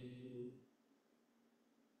body.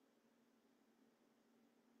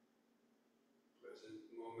 Present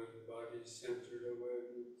moment, body-centered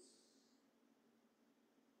awareness.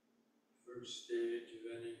 First stage of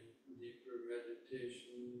any deeper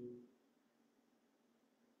meditation.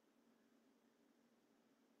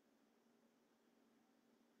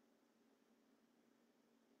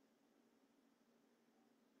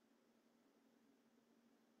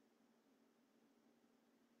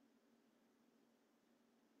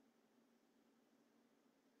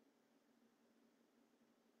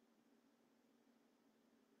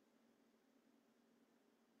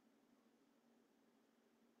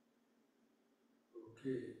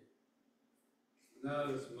 Okay. Now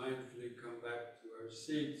let's mindfully come back to our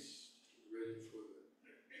seats, ready for the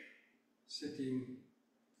sitting.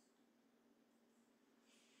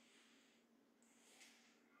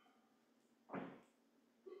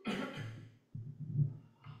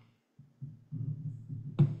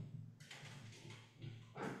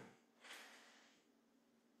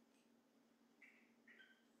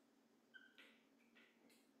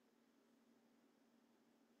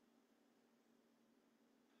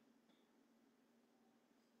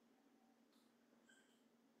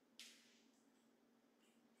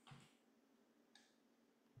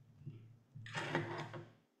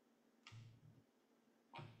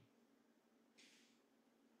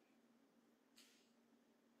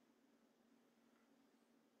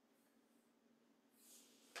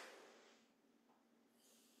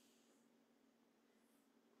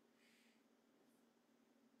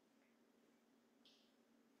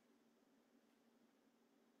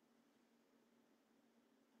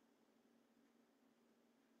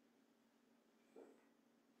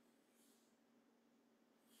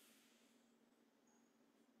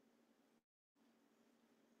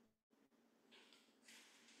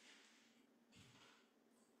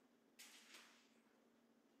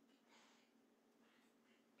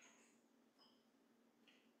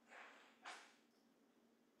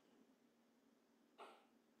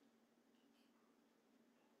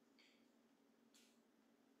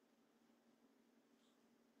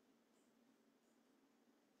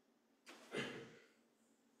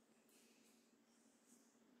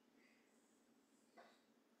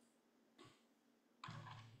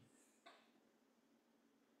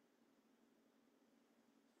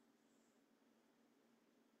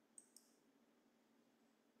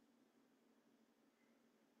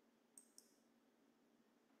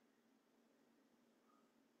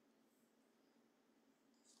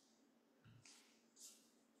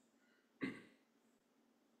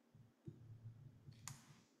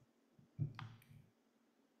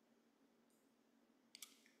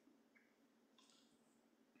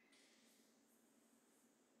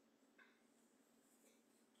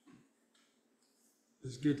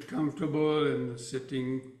 Just get comfortable in the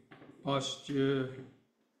sitting posture.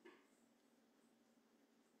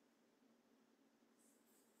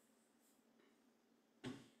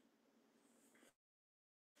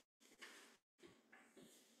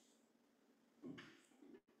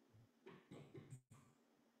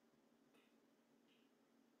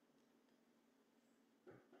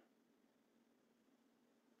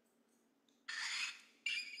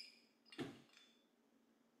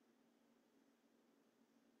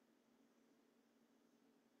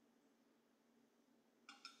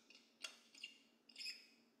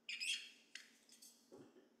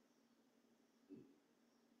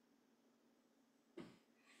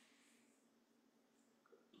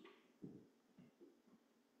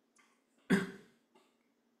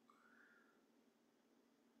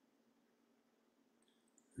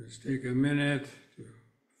 Just take a minute to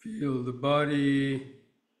feel the body.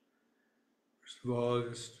 First of all,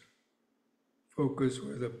 just focus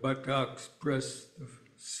where the buttocks press the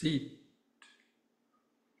seat.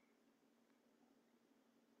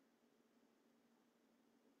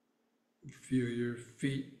 Feel your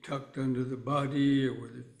feet tucked under the body or where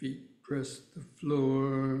the feet press the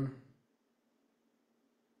floor.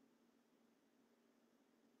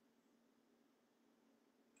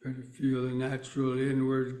 Try to feel the natural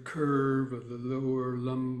inward curve of the lower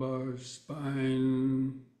lumbar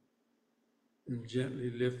spine, and gently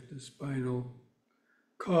lift the spinal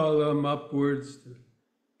column upwards to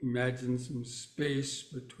imagine some space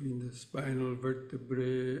between the spinal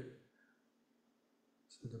vertebrae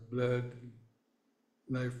so the blood and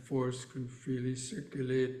life force can freely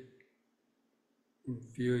circulate, and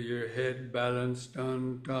feel your head balanced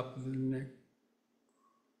on top of the neck.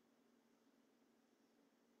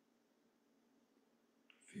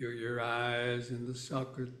 Feel your eyes in the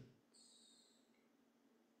sockets.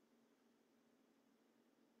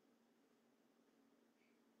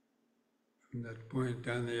 From that point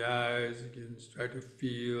on the eyes, again, start to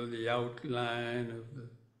feel the outline of the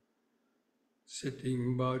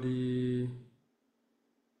sitting body,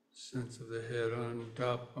 sense of the head on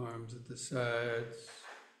top, arms at the sides,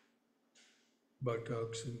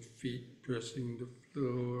 buttocks and feet pressing the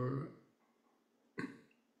floor,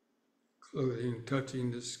 clothing touching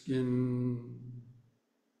the skin.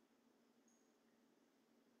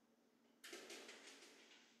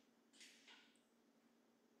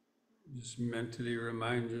 Just mentally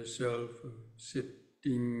remind yourself of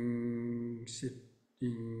sitting,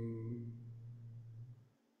 sitting.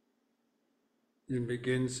 Then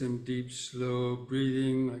begin some deep, slow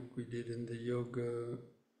breathing like we did in the yoga.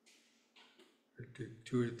 Take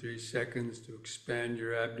 2 or 3 seconds to expand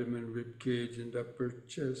your abdomen, rib cage, and upper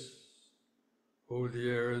chest. Hold the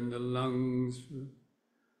air in the lungs for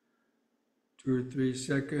 2 or 3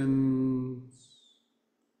 seconds.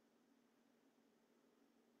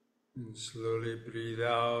 And slowly breathe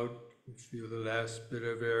out. Feel the last bit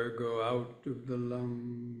of air go out of the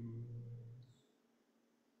lungs.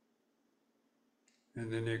 And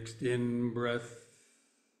the next in breath.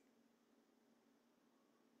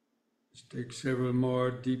 Just take several more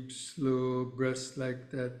deep, slow breaths like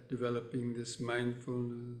that, developing this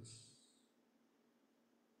mindfulness.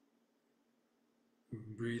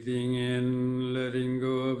 Breathing in, letting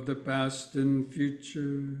go of the past and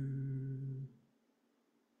future.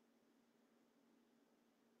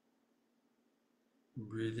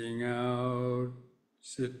 Breathing out,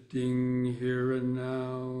 sitting here and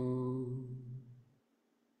now.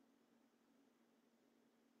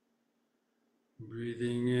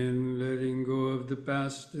 Breathing in, letting go of the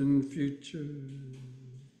past and future.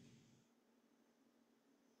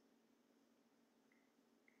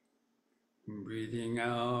 Breathing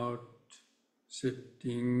out,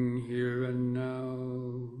 sitting here and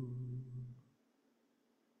now.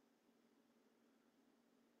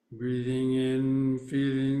 Breathing in,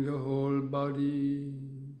 feeling the whole body.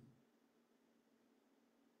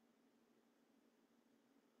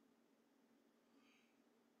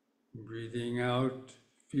 Breathing out,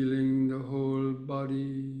 feeling the whole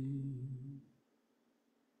body.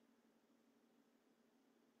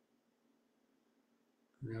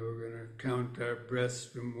 Now we're going to count our breaths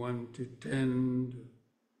from 1 to 10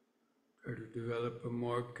 to try to develop a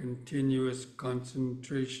more continuous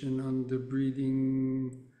concentration on the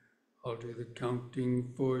breathing. I'll do the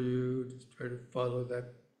counting for you. Just try to follow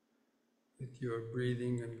that with your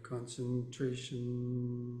breathing and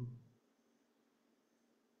concentration.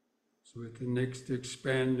 So with the next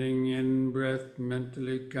expanding in breath,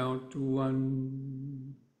 mentally count to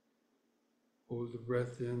 1. Hold the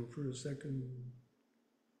breath in for a second.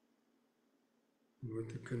 And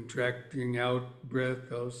with the contracting out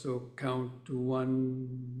breath, also count to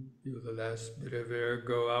 1. Feel the last bit of air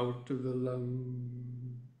go out of the lungs.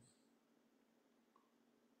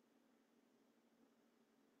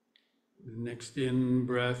 The next in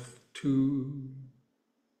breath, 2.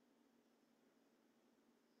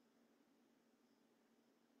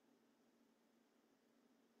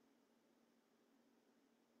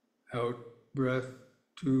 Out breath,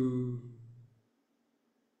 2.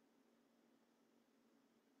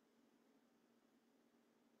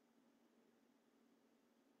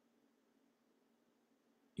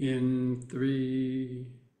 In, 3.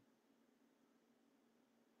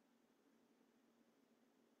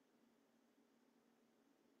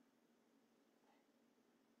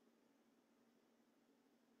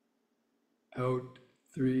 Out,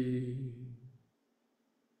 3.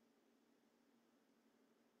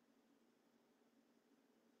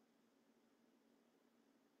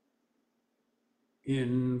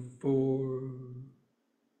 In, 4.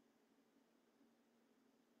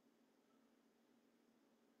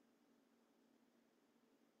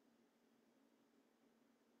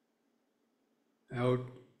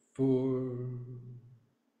 Out, 4.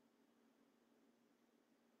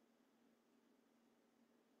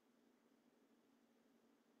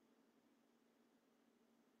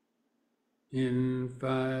 In,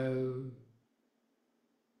 5.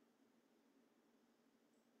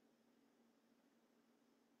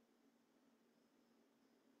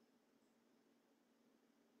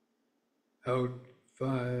 Out,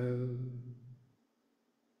 5.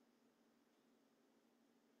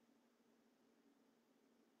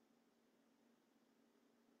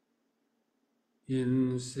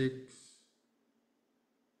 In, 6.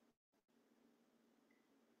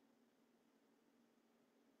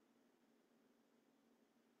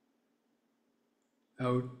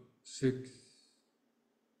 Out, 6.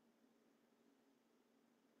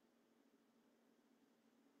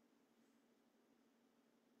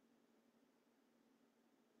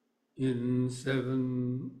 In,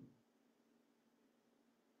 7.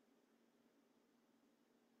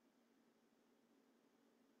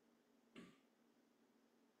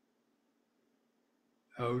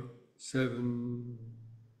 Out, 7.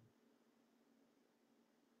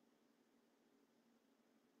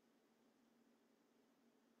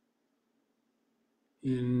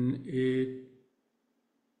 In, 8.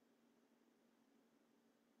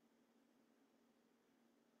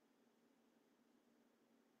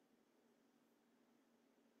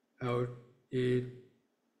 Out, 8.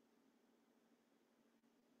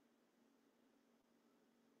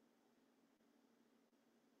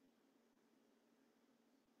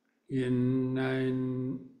 In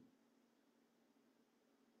 9,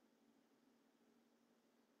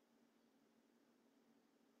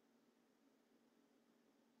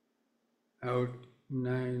 out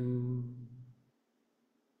 9,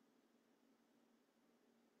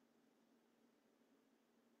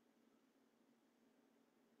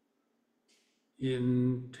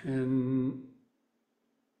 in 10,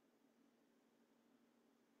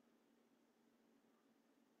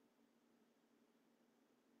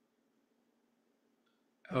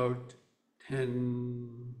 out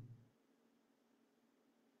 10.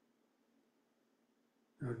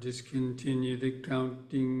 Now discontinue the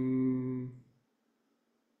counting.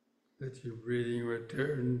 Let your breathing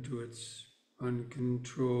return to its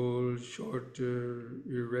uncontrolled, shorter,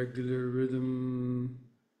 irregular rhythm.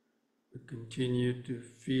 But continue to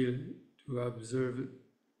feel, to observe it.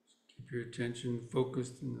 Keep your attention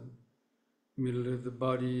focused in the middle of the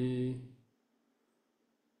body.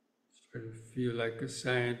 Try to feel like a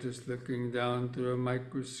scientist looking down through a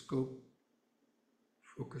microscope,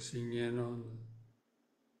 focusing in on the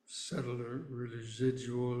subtler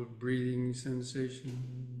residual breathing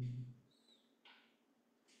sensation.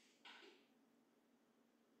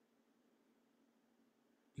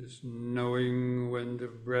 Just knowing when the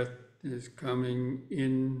breath is coming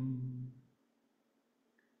in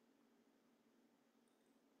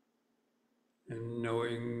and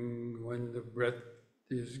knowing when the breath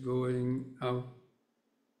is going out.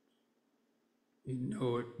 You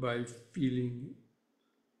know it by feeling it.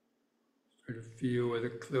 Try to feel where the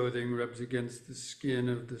clothing rubs against the skin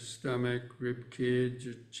of the stomach, rib cage,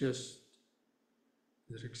 or chest.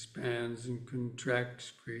 It expands and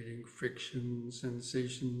contracts, creating friction,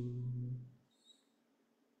 sensation.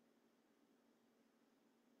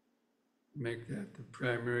 Make that the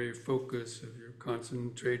primary focus of your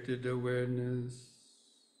concentrated awareness.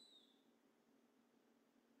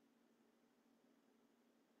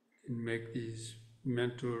 And make these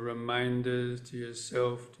mental reminders to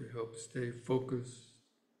yourself to help stay focused.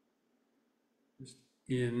 Just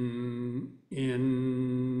in,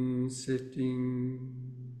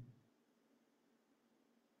 sitting,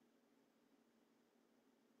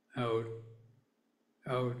 out,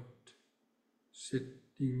 out,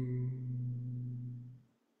 sitting,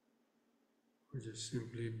 or just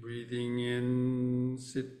simply breathing in,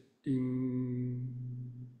 sitting,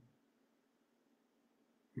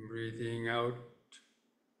 breathing out,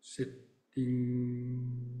 sitting.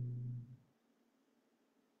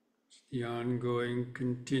 It's the ongoing,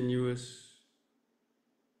 continuous,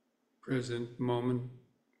 present moment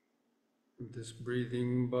of this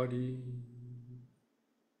breathing body.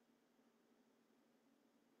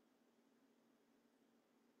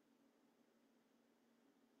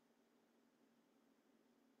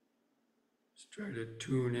 Just try to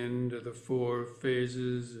tune into the 4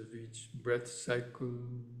 phases of each breath cycle.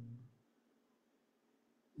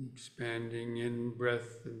 The expanding in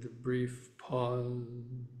breath and the brief pause.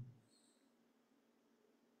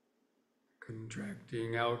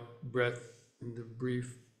 Contracting out breath and the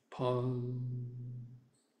brief pause.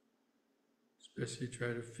 Especially try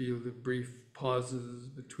to feel the brief pauses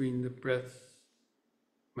between the breaths.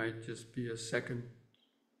 Might just be a second.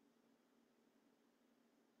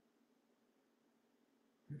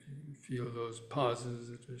 If you can feel those pauses,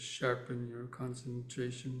 it will sharpen your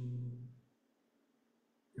concentration,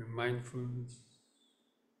 your mindfulness.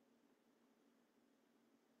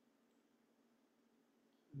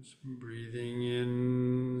 Just breathing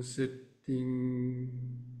in, sitting,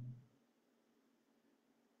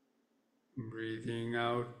 breathing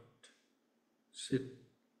out, sitting,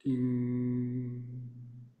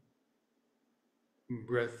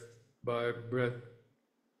 breath by breath,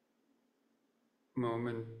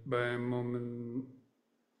 moment by moment.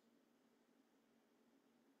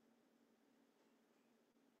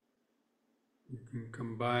 You can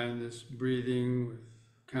combine this breathing with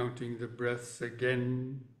counting the breaths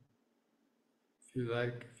again, if you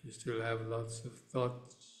like, if you still have lots of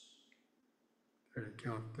thoughts. Try to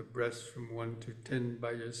count the breaths from 1 to 10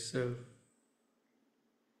 by yourself.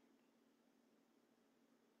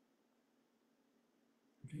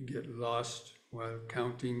 If you get lost while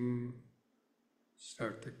counting,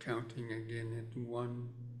 start the counting again at 1.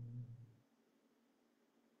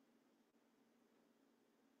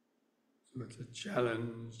 So it's a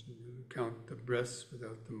challenge to count the breaths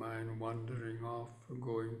without the mind wandering off or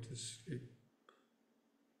going to sleep.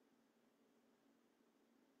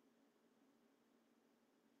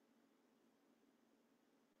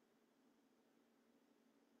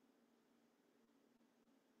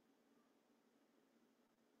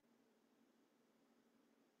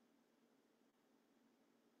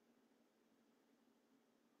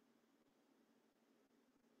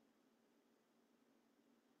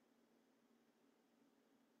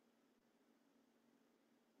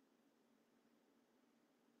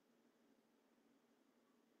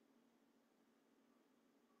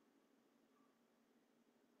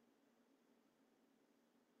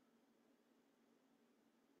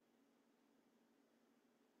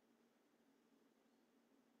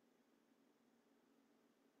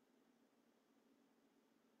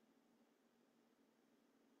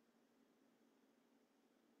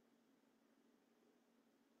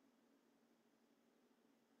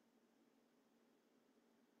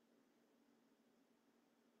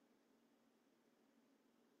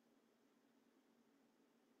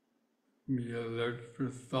 Be alert for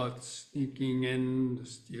thoughts sneaking in to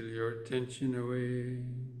steal your attention away.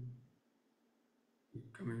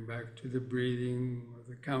 Keep coming back to the breathing or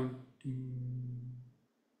the counting.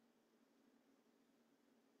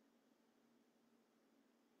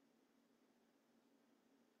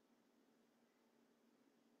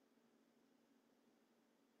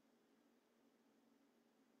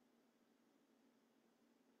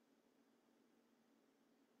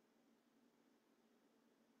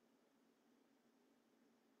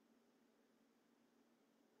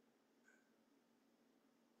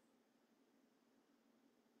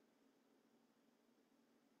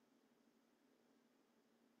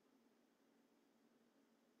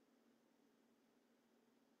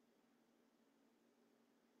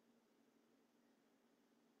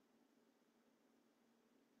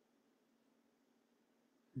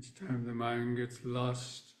 Each time the mind gets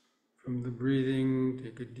lost from the breathing,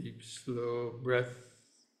 take a deep, slow breath.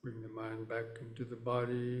 Bring the mind back into the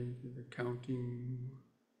body, to the counting,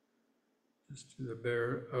 just to the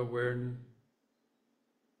bare awareness.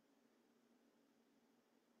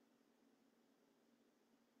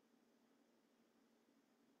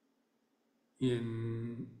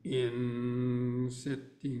 In,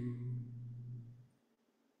 sitting.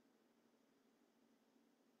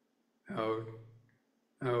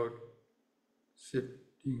 Out, sitting.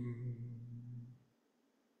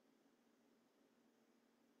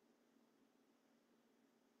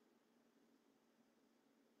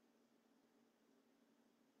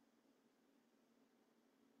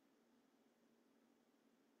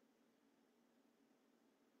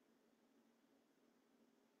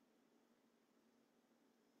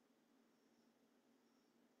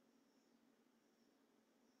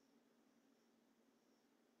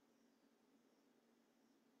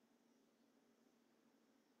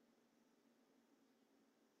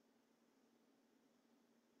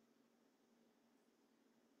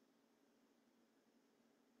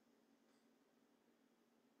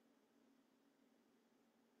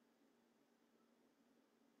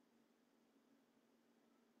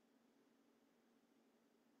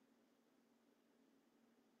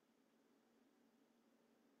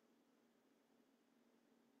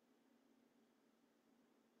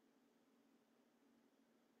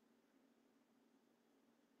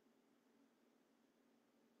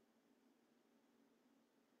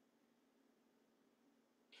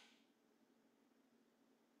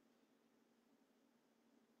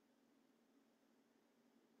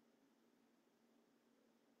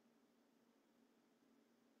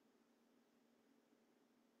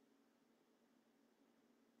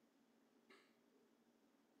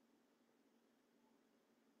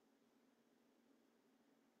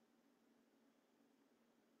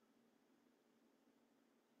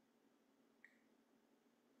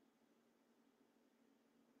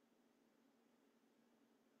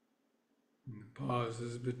 In the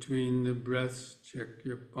pauses between the breaths, check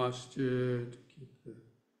your posture to keep the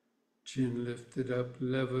chin lifted up,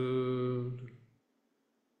 leveled.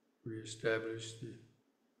 Reestablish the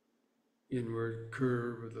inward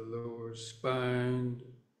curve of the lower spine.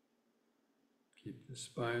 Keep the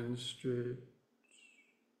spine straight.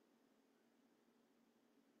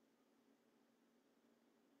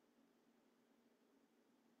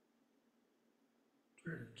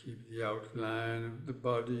 Try to keep the outline of the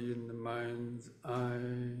body in the mind's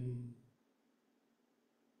eye.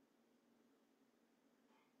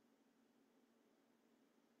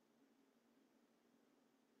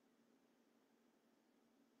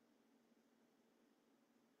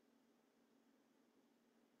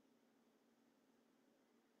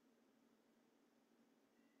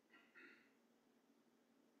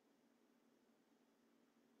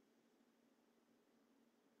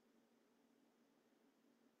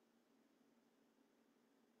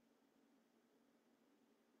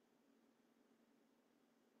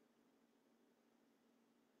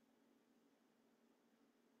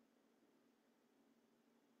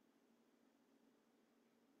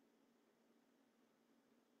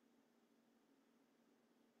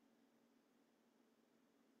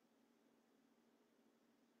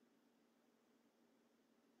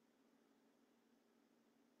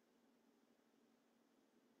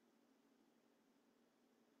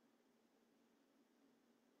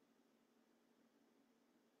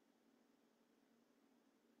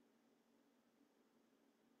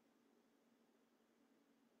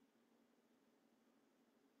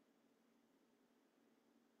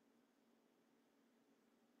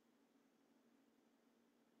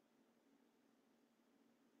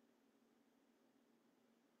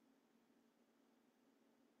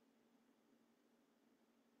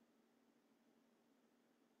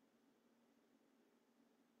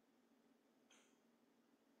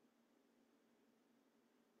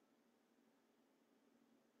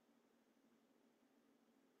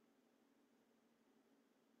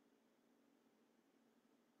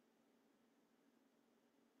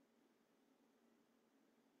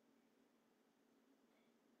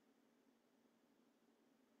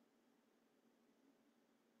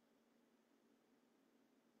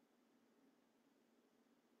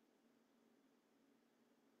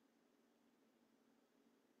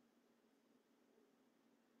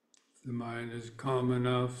 The mind is calm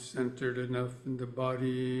enough, centered enough in the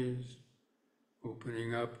body,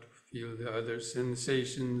 opening up to feel the other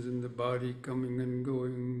sensations in the body coming and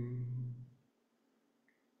going.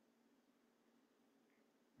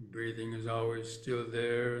 Breathing is always still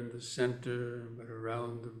there in the center, but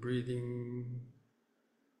around the breathing,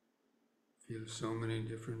 feel so many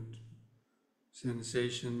different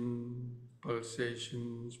sensations,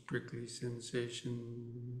 pulsations, prickly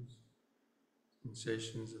sensations,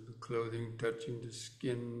 sensations of the clothing touching the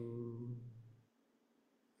skin,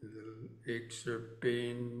 little aches or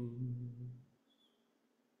pain.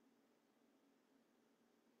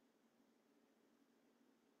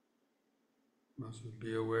 Also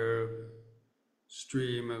be aware of the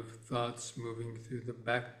stream of thoughts moving through the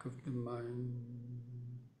back of the mind,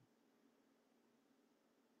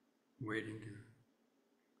 waiting to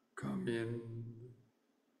come in.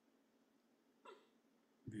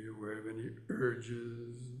 Be aware of any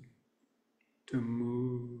urges to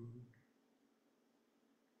move.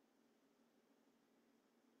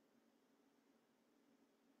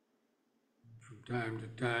 From time to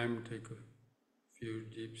time, take a few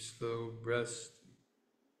deep, slow breaths.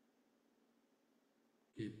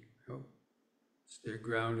 Help stay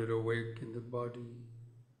grounded, awake in the body.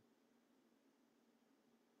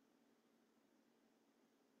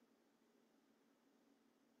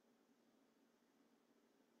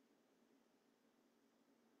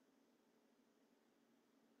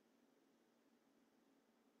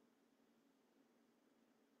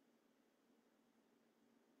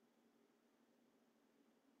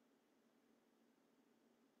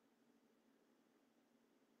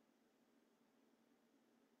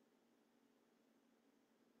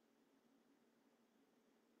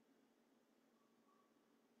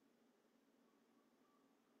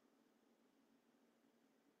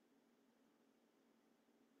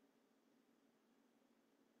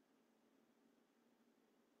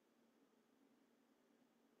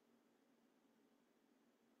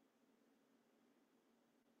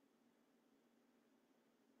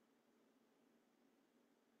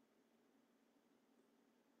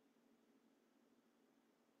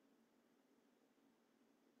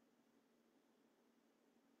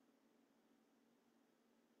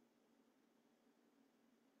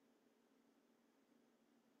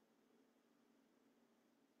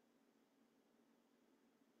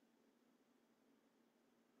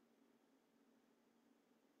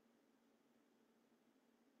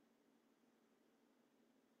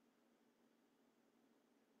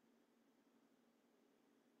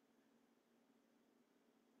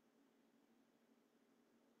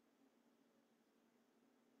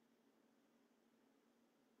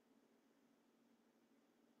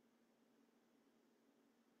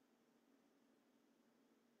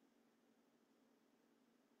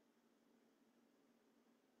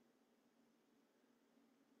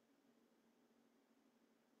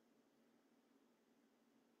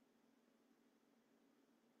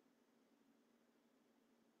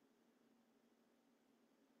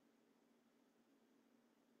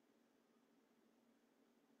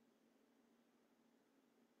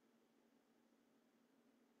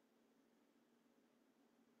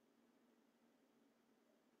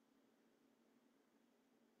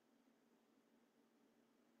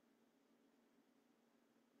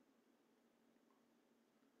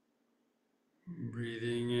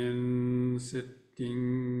 Breathing in,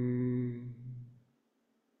 sitting.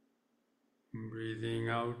 Breathing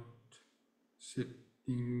out,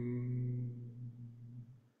 sitting.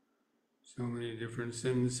 So many different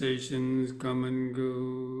sensations come and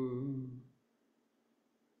go.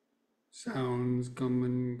 Sounds come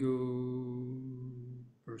and go.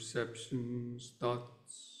 Perceptions,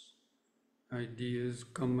 thoughts, ideas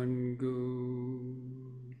come and go.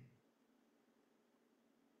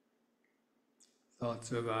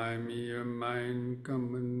 Thoughts of I, me, or mine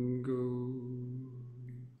come and go.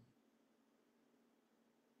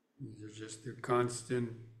 These are just the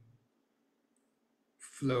constant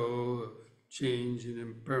flow of change and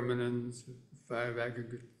impermanence of the five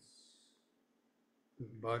aggregates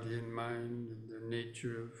of body and mind and their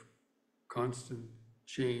nature of constant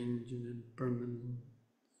change and impermanence.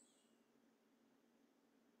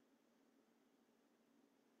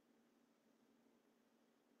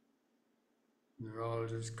 They're all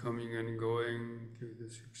just coming and going through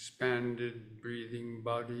this expanded breathing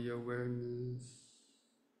body awareness.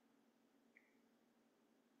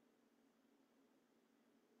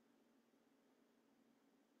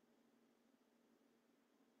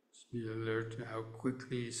 Just be alert to how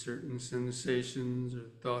quickly certain sensations or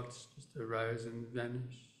thoughts just arise and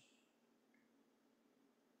vanish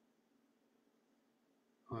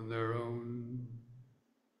on their own.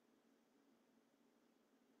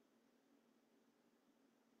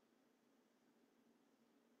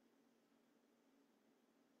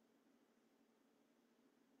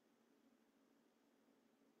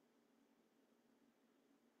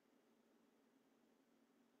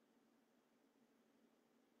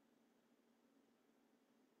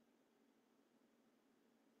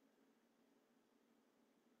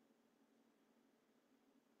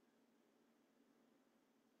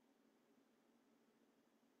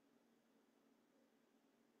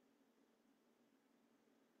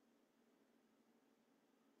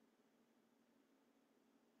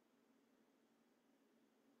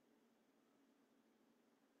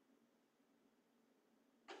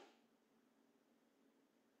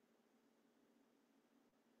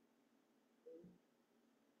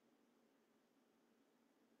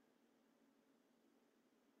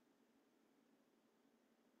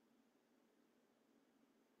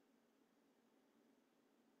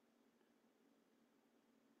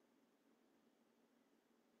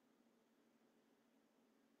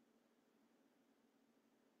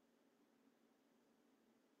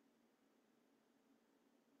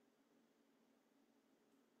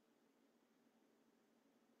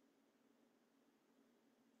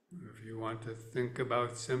 you want to think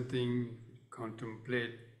about something,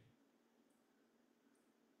 contemplate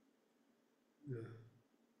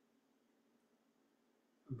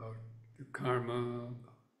about the karma,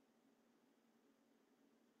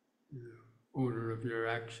 the order of your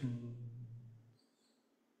action.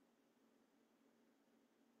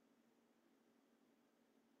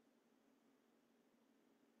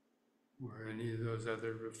 Or any of those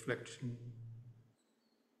other reflections.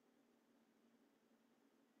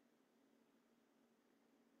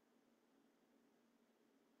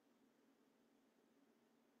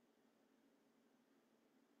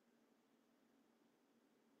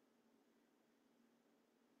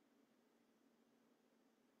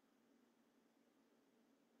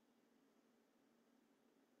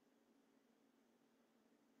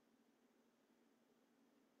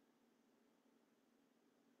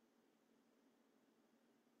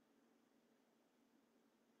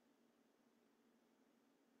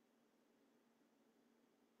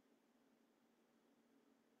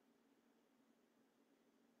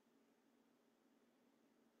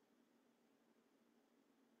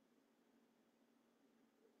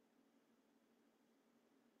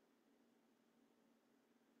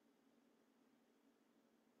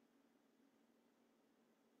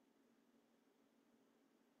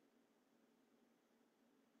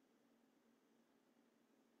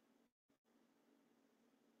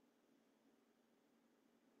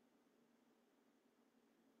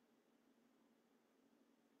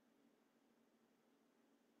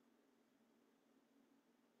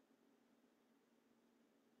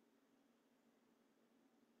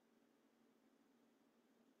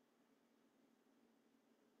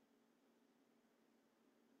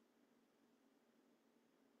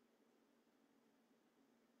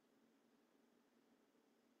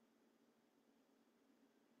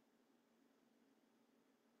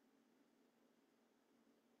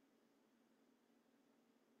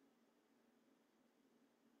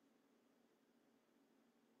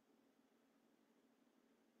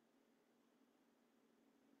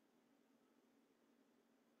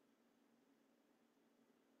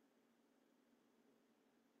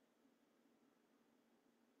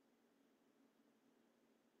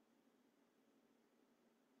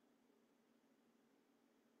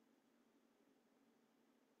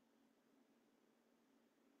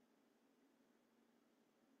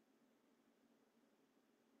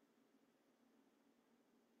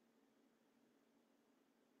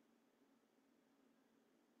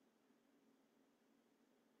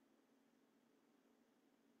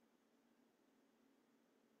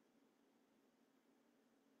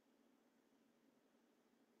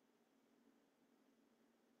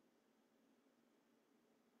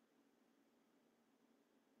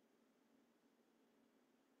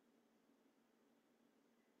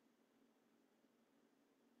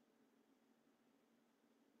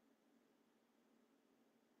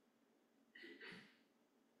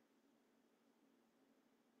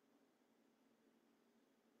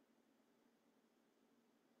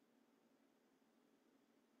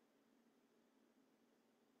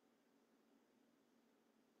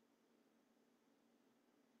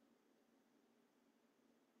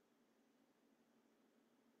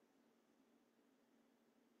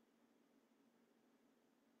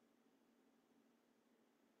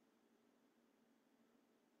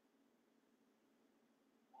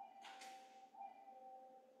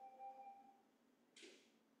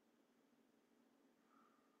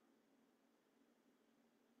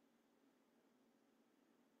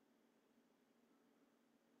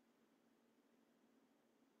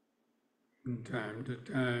 From time to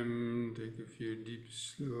time, take a few deep,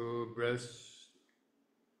 slow breaths.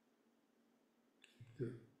 Keep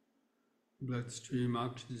the bloodstream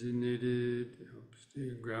oxygenated, help stay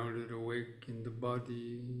grounded, awake in the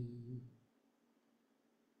body,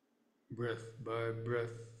 breath by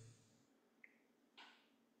breath,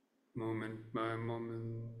 moment by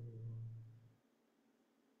moment.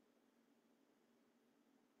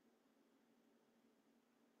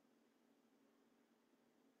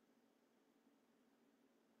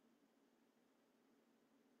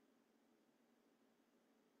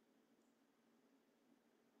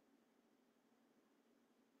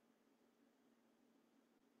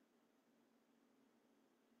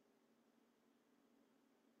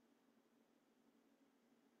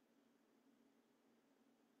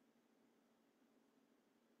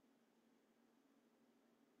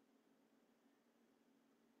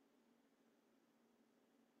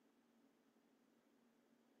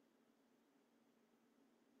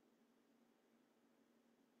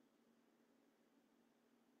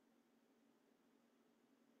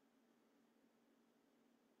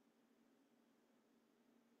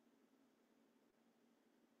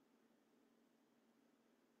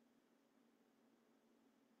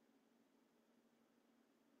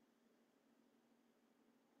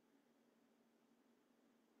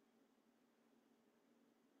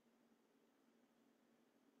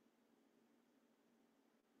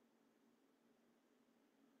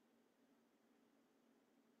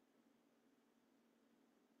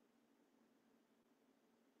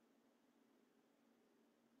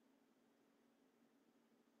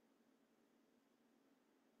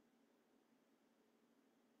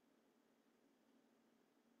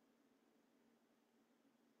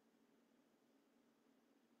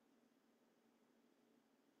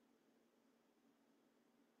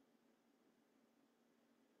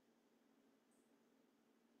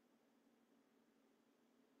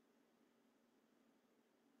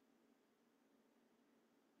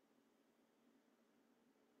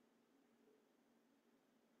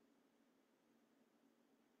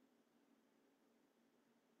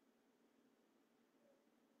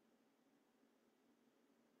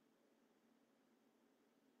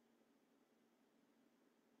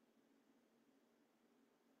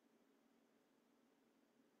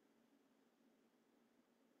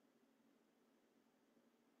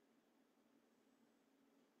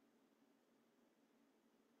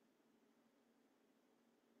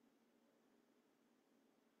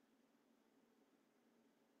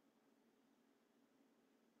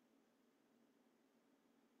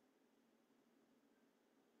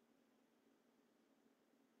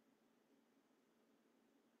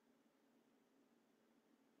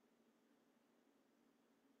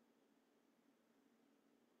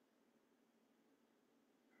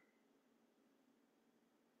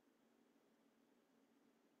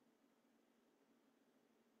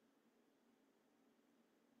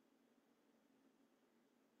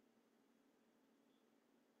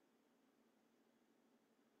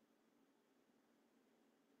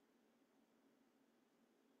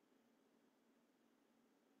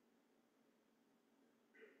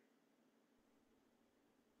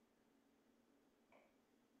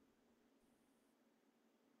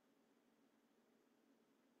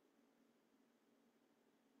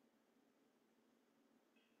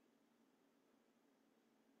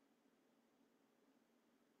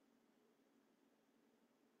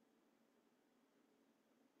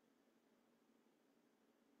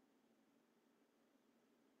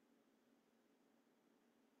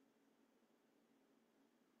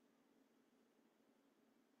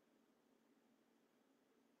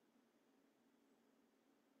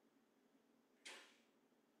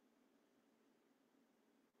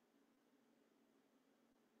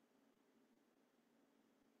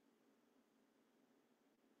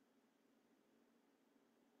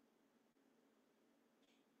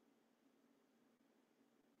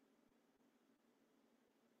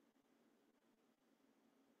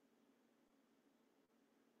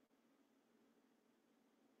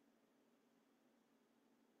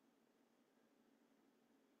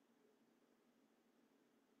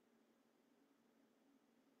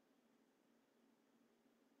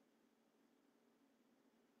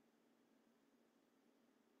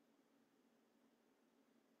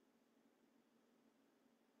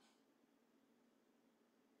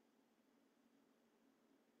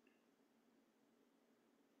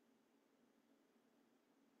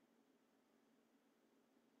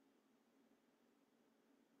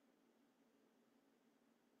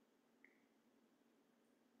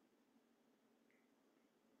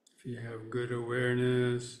 If you have good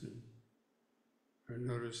awareness and are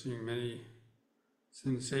noticing many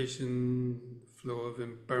sensations, flow of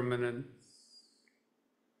impermanence,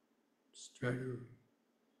 just try to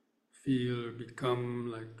feel or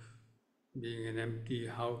become like being an empty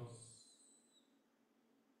house,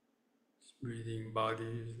 just breathing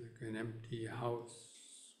bodies like an empty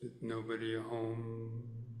house with nobody home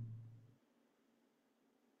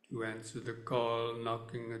to answer the call,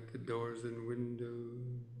 knocking at the doors and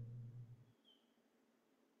windows.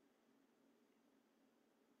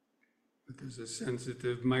 But there's a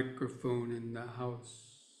sensitive microphone in the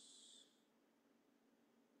house.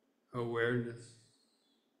 Awareness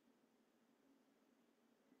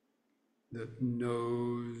that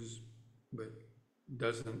knows but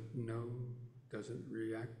doesn't know, doesn't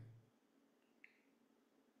react.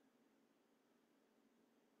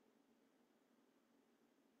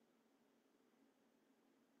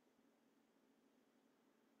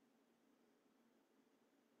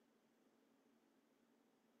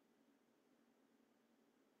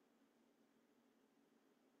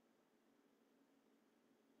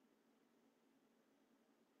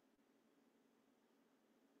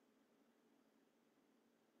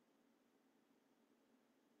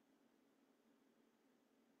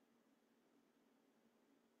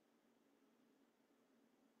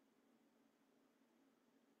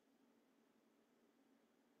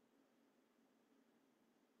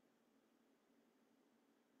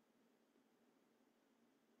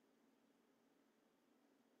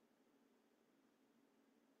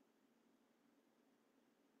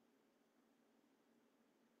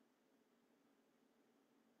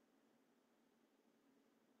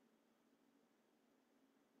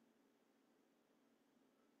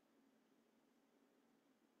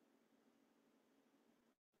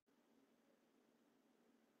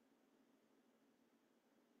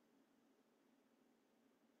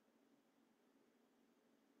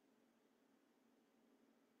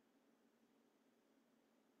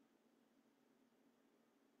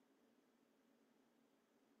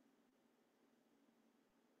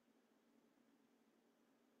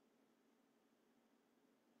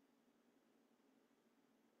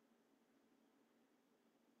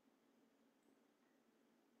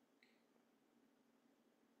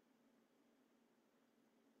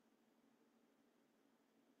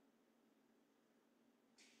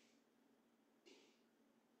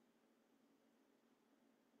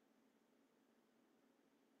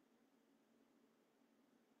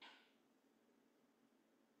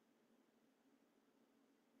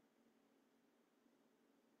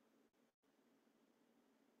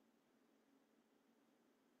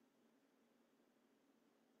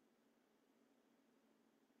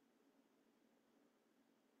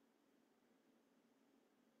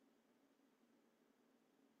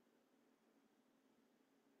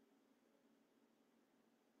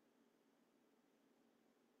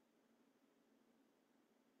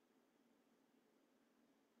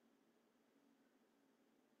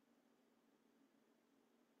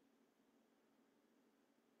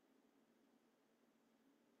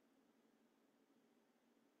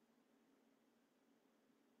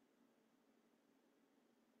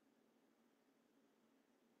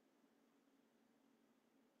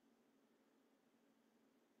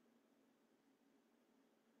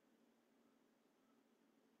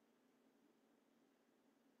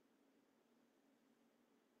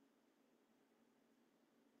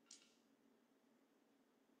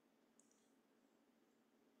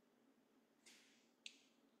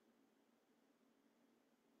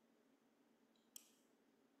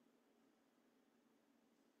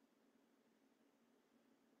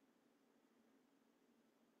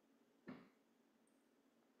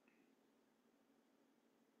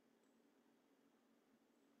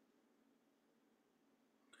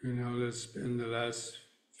 And now let's spend the last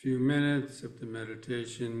few minutes of the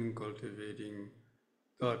meditation cultivating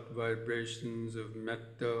thought vibrations of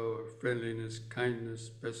metta or friendliness, kindness,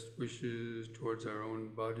 best wishes towards our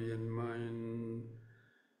own body and mind,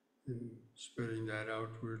 and spreading that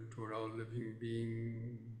outward toward all living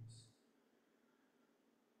beings.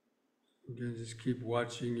 Again, just keep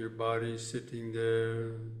watching your body sitting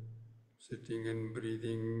there, sitting and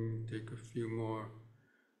breathing. Take a few more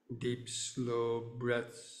deep, slow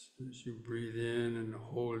breaths as you breathe in and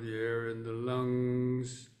hold the air in the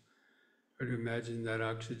lungs. Try to imagine that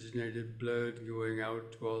oxygenated blood going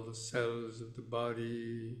out to all the cells of the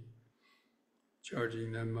body,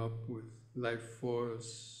 charging them up with life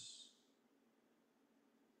force,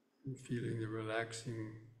 and feeling the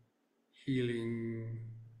relaxing, healing,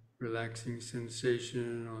 relaxing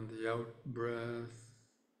sensation on the out breath.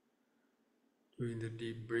 Doing the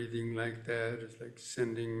deep breathing like that is like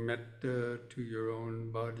sending metta to your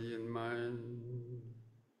own body and mind,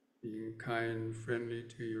 being kind, friendly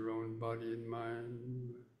to your own body and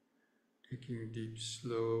mind, taking deep,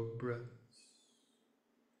 slow breaths,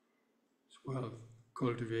 as well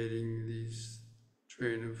cultivating these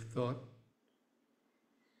train of thought.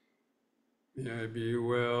 May I be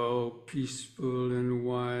well, peaceful, and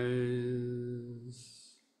wise.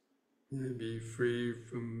 May I be free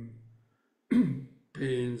from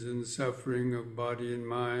pains and suffering of body and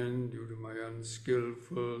mind due to my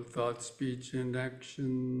unskillful thought, speech, and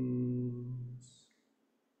actions.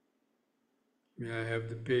 May I have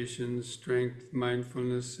the patience, strength,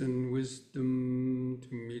 mindfulness, and wisdom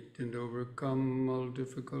to meet and overcome all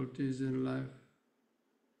difficulties in life,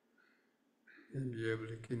 and be able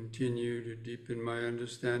to continue to deepen my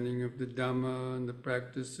understanding of the Dhamma and the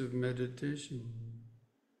practice of meditation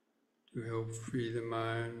to help free the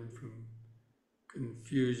mind from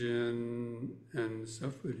confusion and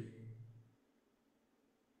suffering.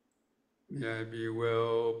 May I be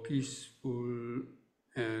well, peaceful,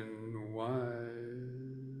 and wise.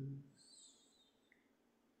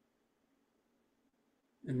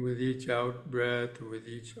 And with each out-breath, with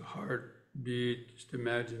each heartbeat, just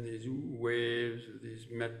imagine these waves of these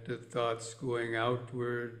metta thoughts going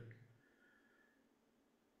outward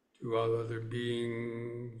to all other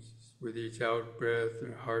beings. With each out-breath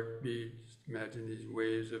and heartbeat, just imagine these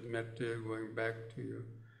waves of metta going back to your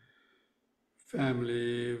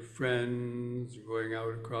family, friends, going out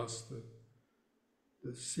across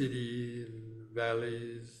the city, the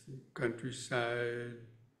valleys, the countryside,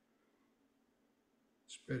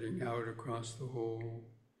 spreading out across the whole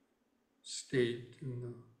state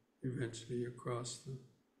and eventually across the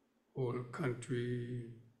whole country,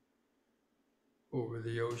 over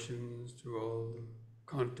the oceans to all the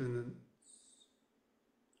continents,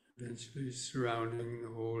 eventually surrounding the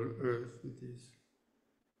whole earth with these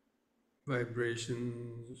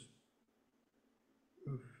vibrations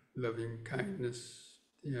of loving kindness,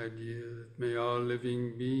 the idea that may all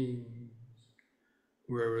living beings,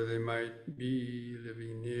 wherever they might be,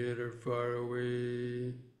 living near or far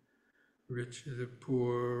away, rich or the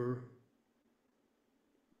poor,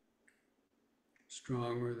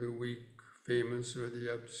 strong or the weak, famous or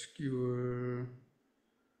the obscure,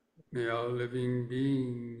 may all living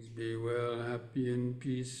beings be well, happy, and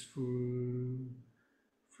peaceful,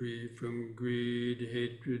 free from greed,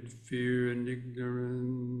 hatred, fear, and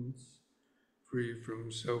ignorance, free from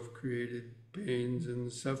self-created pains and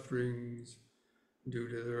sufferings due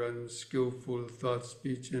to their unskillful thought,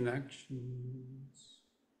 speech, and actions.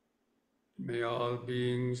 May all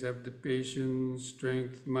beings have the patience,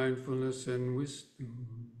 strength, mindfulness, and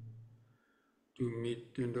wisdom to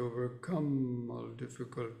meet and overcome all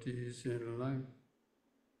difficulties in life.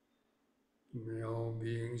 May all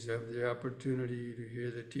beings have the opportunity to hear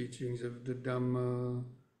the teachings of the Dhamma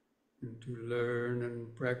and to learn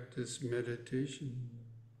and practice meditation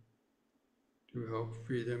to help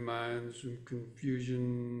free their minds from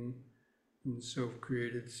confusion and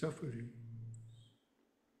self-created sufferings.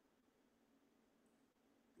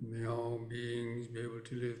 May all beings be able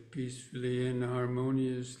to live peacefully and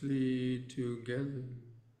harmoniously together,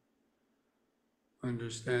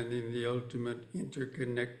 understanding the ultimate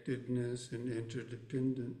interconnectedness and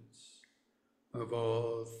interdependence of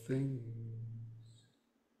all things.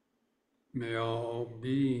 May all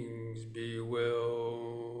beings be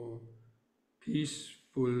well,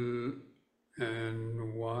 peaceful,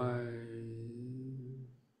 and wise.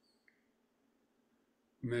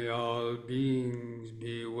 May all beings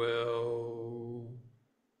be well,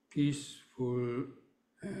 peaceful,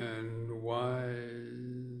 and wise.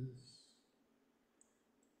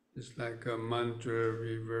 It's like a mantra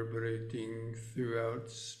reverberating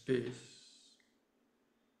throughout space.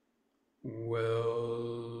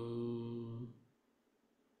 Well,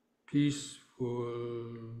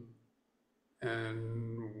 peaceful,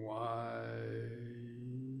 and wise.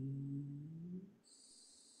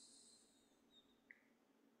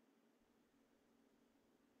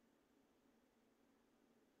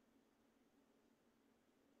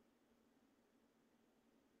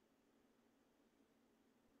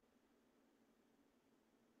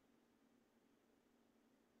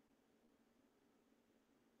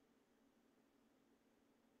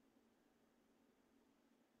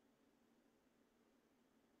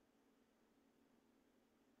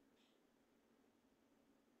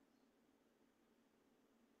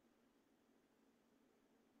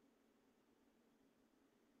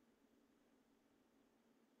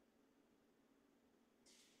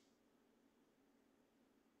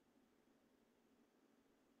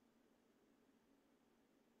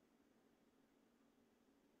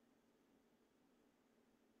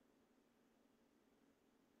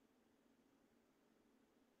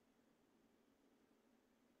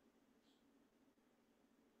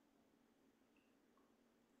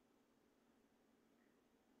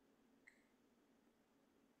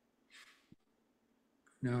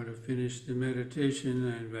 Now to finish the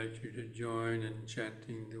meditation, I invite you to join in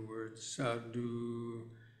chanting the word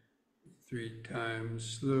sadhu 3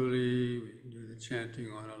 times slowly. We can do the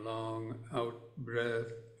chanting on a long out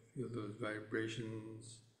breath. Feel those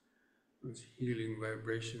vibrations, those healing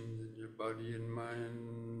vibrations in your body and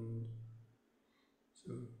mind.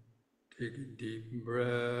 So take a deep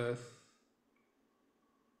breath.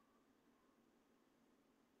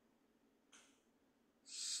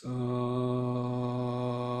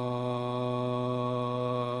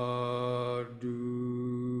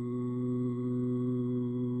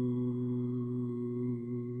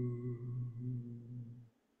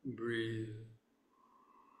 Breathe.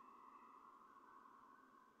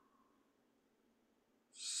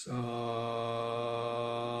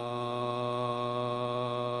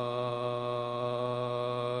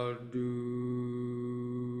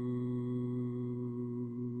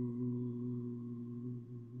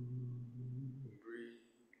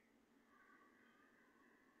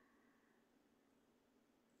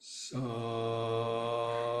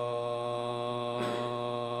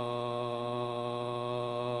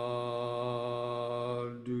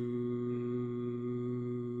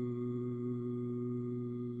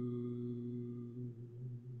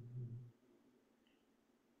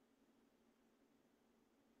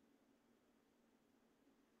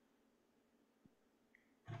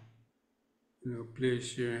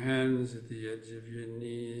 Place your hands at the edge of your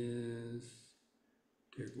knees.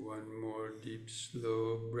 Take one more deep,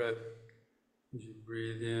 slow breath. As you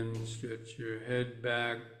breathe in, stretch your head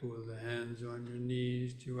back, pull the hands on your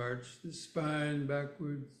knees to arch the spine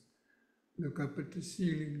backwards. Look up at the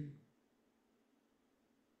ceiling.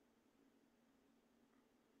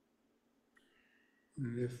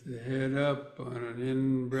 And lift the head up on an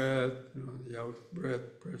in-breath, and on the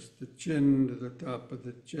out-breath, press the chin to the top of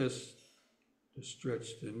the chest to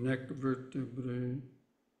stretch the neck vertebrae.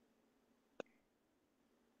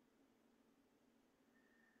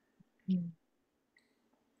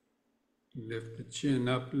 Lift the chin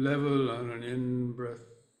up level on an in-breath.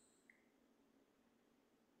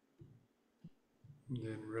 And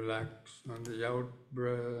then relax on the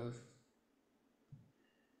out-breath.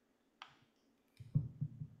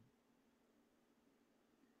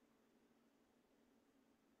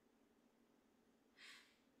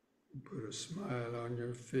 Put a smile on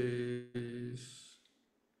your face.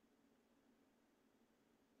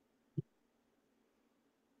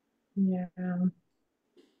 Yeah.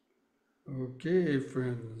 Okay,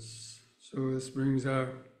 friends. So this brings our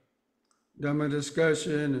Dhamma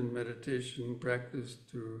discussion and meditation practice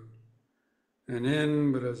to an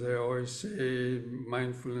end. But as I always say,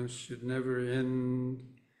 mindfulness should never end.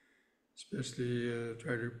 Especially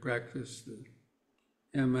try to practice the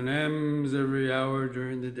M&Ms every hour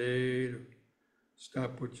during the day, to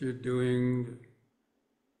stop what you're doing, to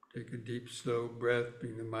take a deep, slow breath,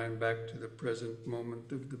 bring the mind back to the present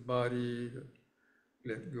moment of the body, to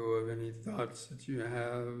let go of any thoughts that you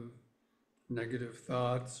have, negative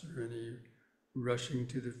thoughts or any rushing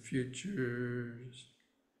to the future.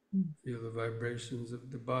 Feel the vibrations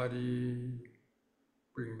of the body,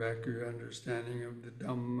 bring back your understanding of the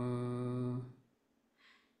Dhamma.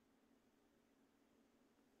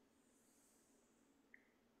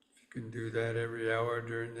 Can do that every hour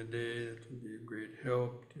during the day. That will be a great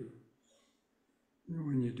help to,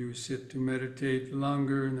 when you do sit to meditate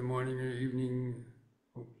longer in the morning or evening,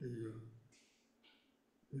 hopefully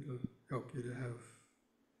it'll help you to have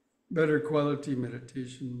better quality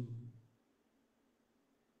meditation.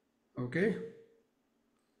 Okay?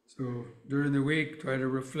 So during the week, try to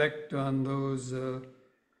reflect on those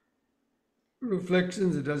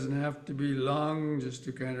reflections. It doesn't have to be long, just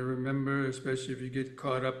to kind of remember, especially if you get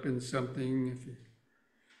caught up in something, if you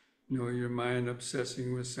know your mind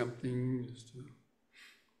obsessing with something, just to,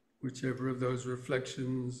 whichever of those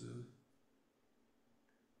reflections,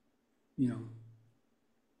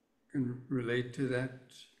 can relate to that.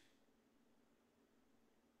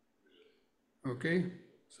 Okay?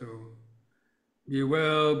 So be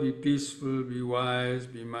well, be peaceful, be wise,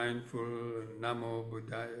 be mindful, and Namo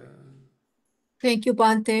Buddhaya. Thank you,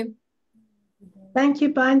 Bhante. Thank you,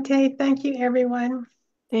 Bhante. Thank you, everyone.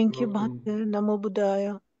 Thank you, Welcome. Bhante. Namo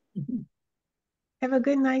Buddhaya. Have a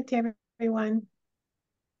good night, everyone.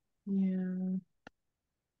 Yeah.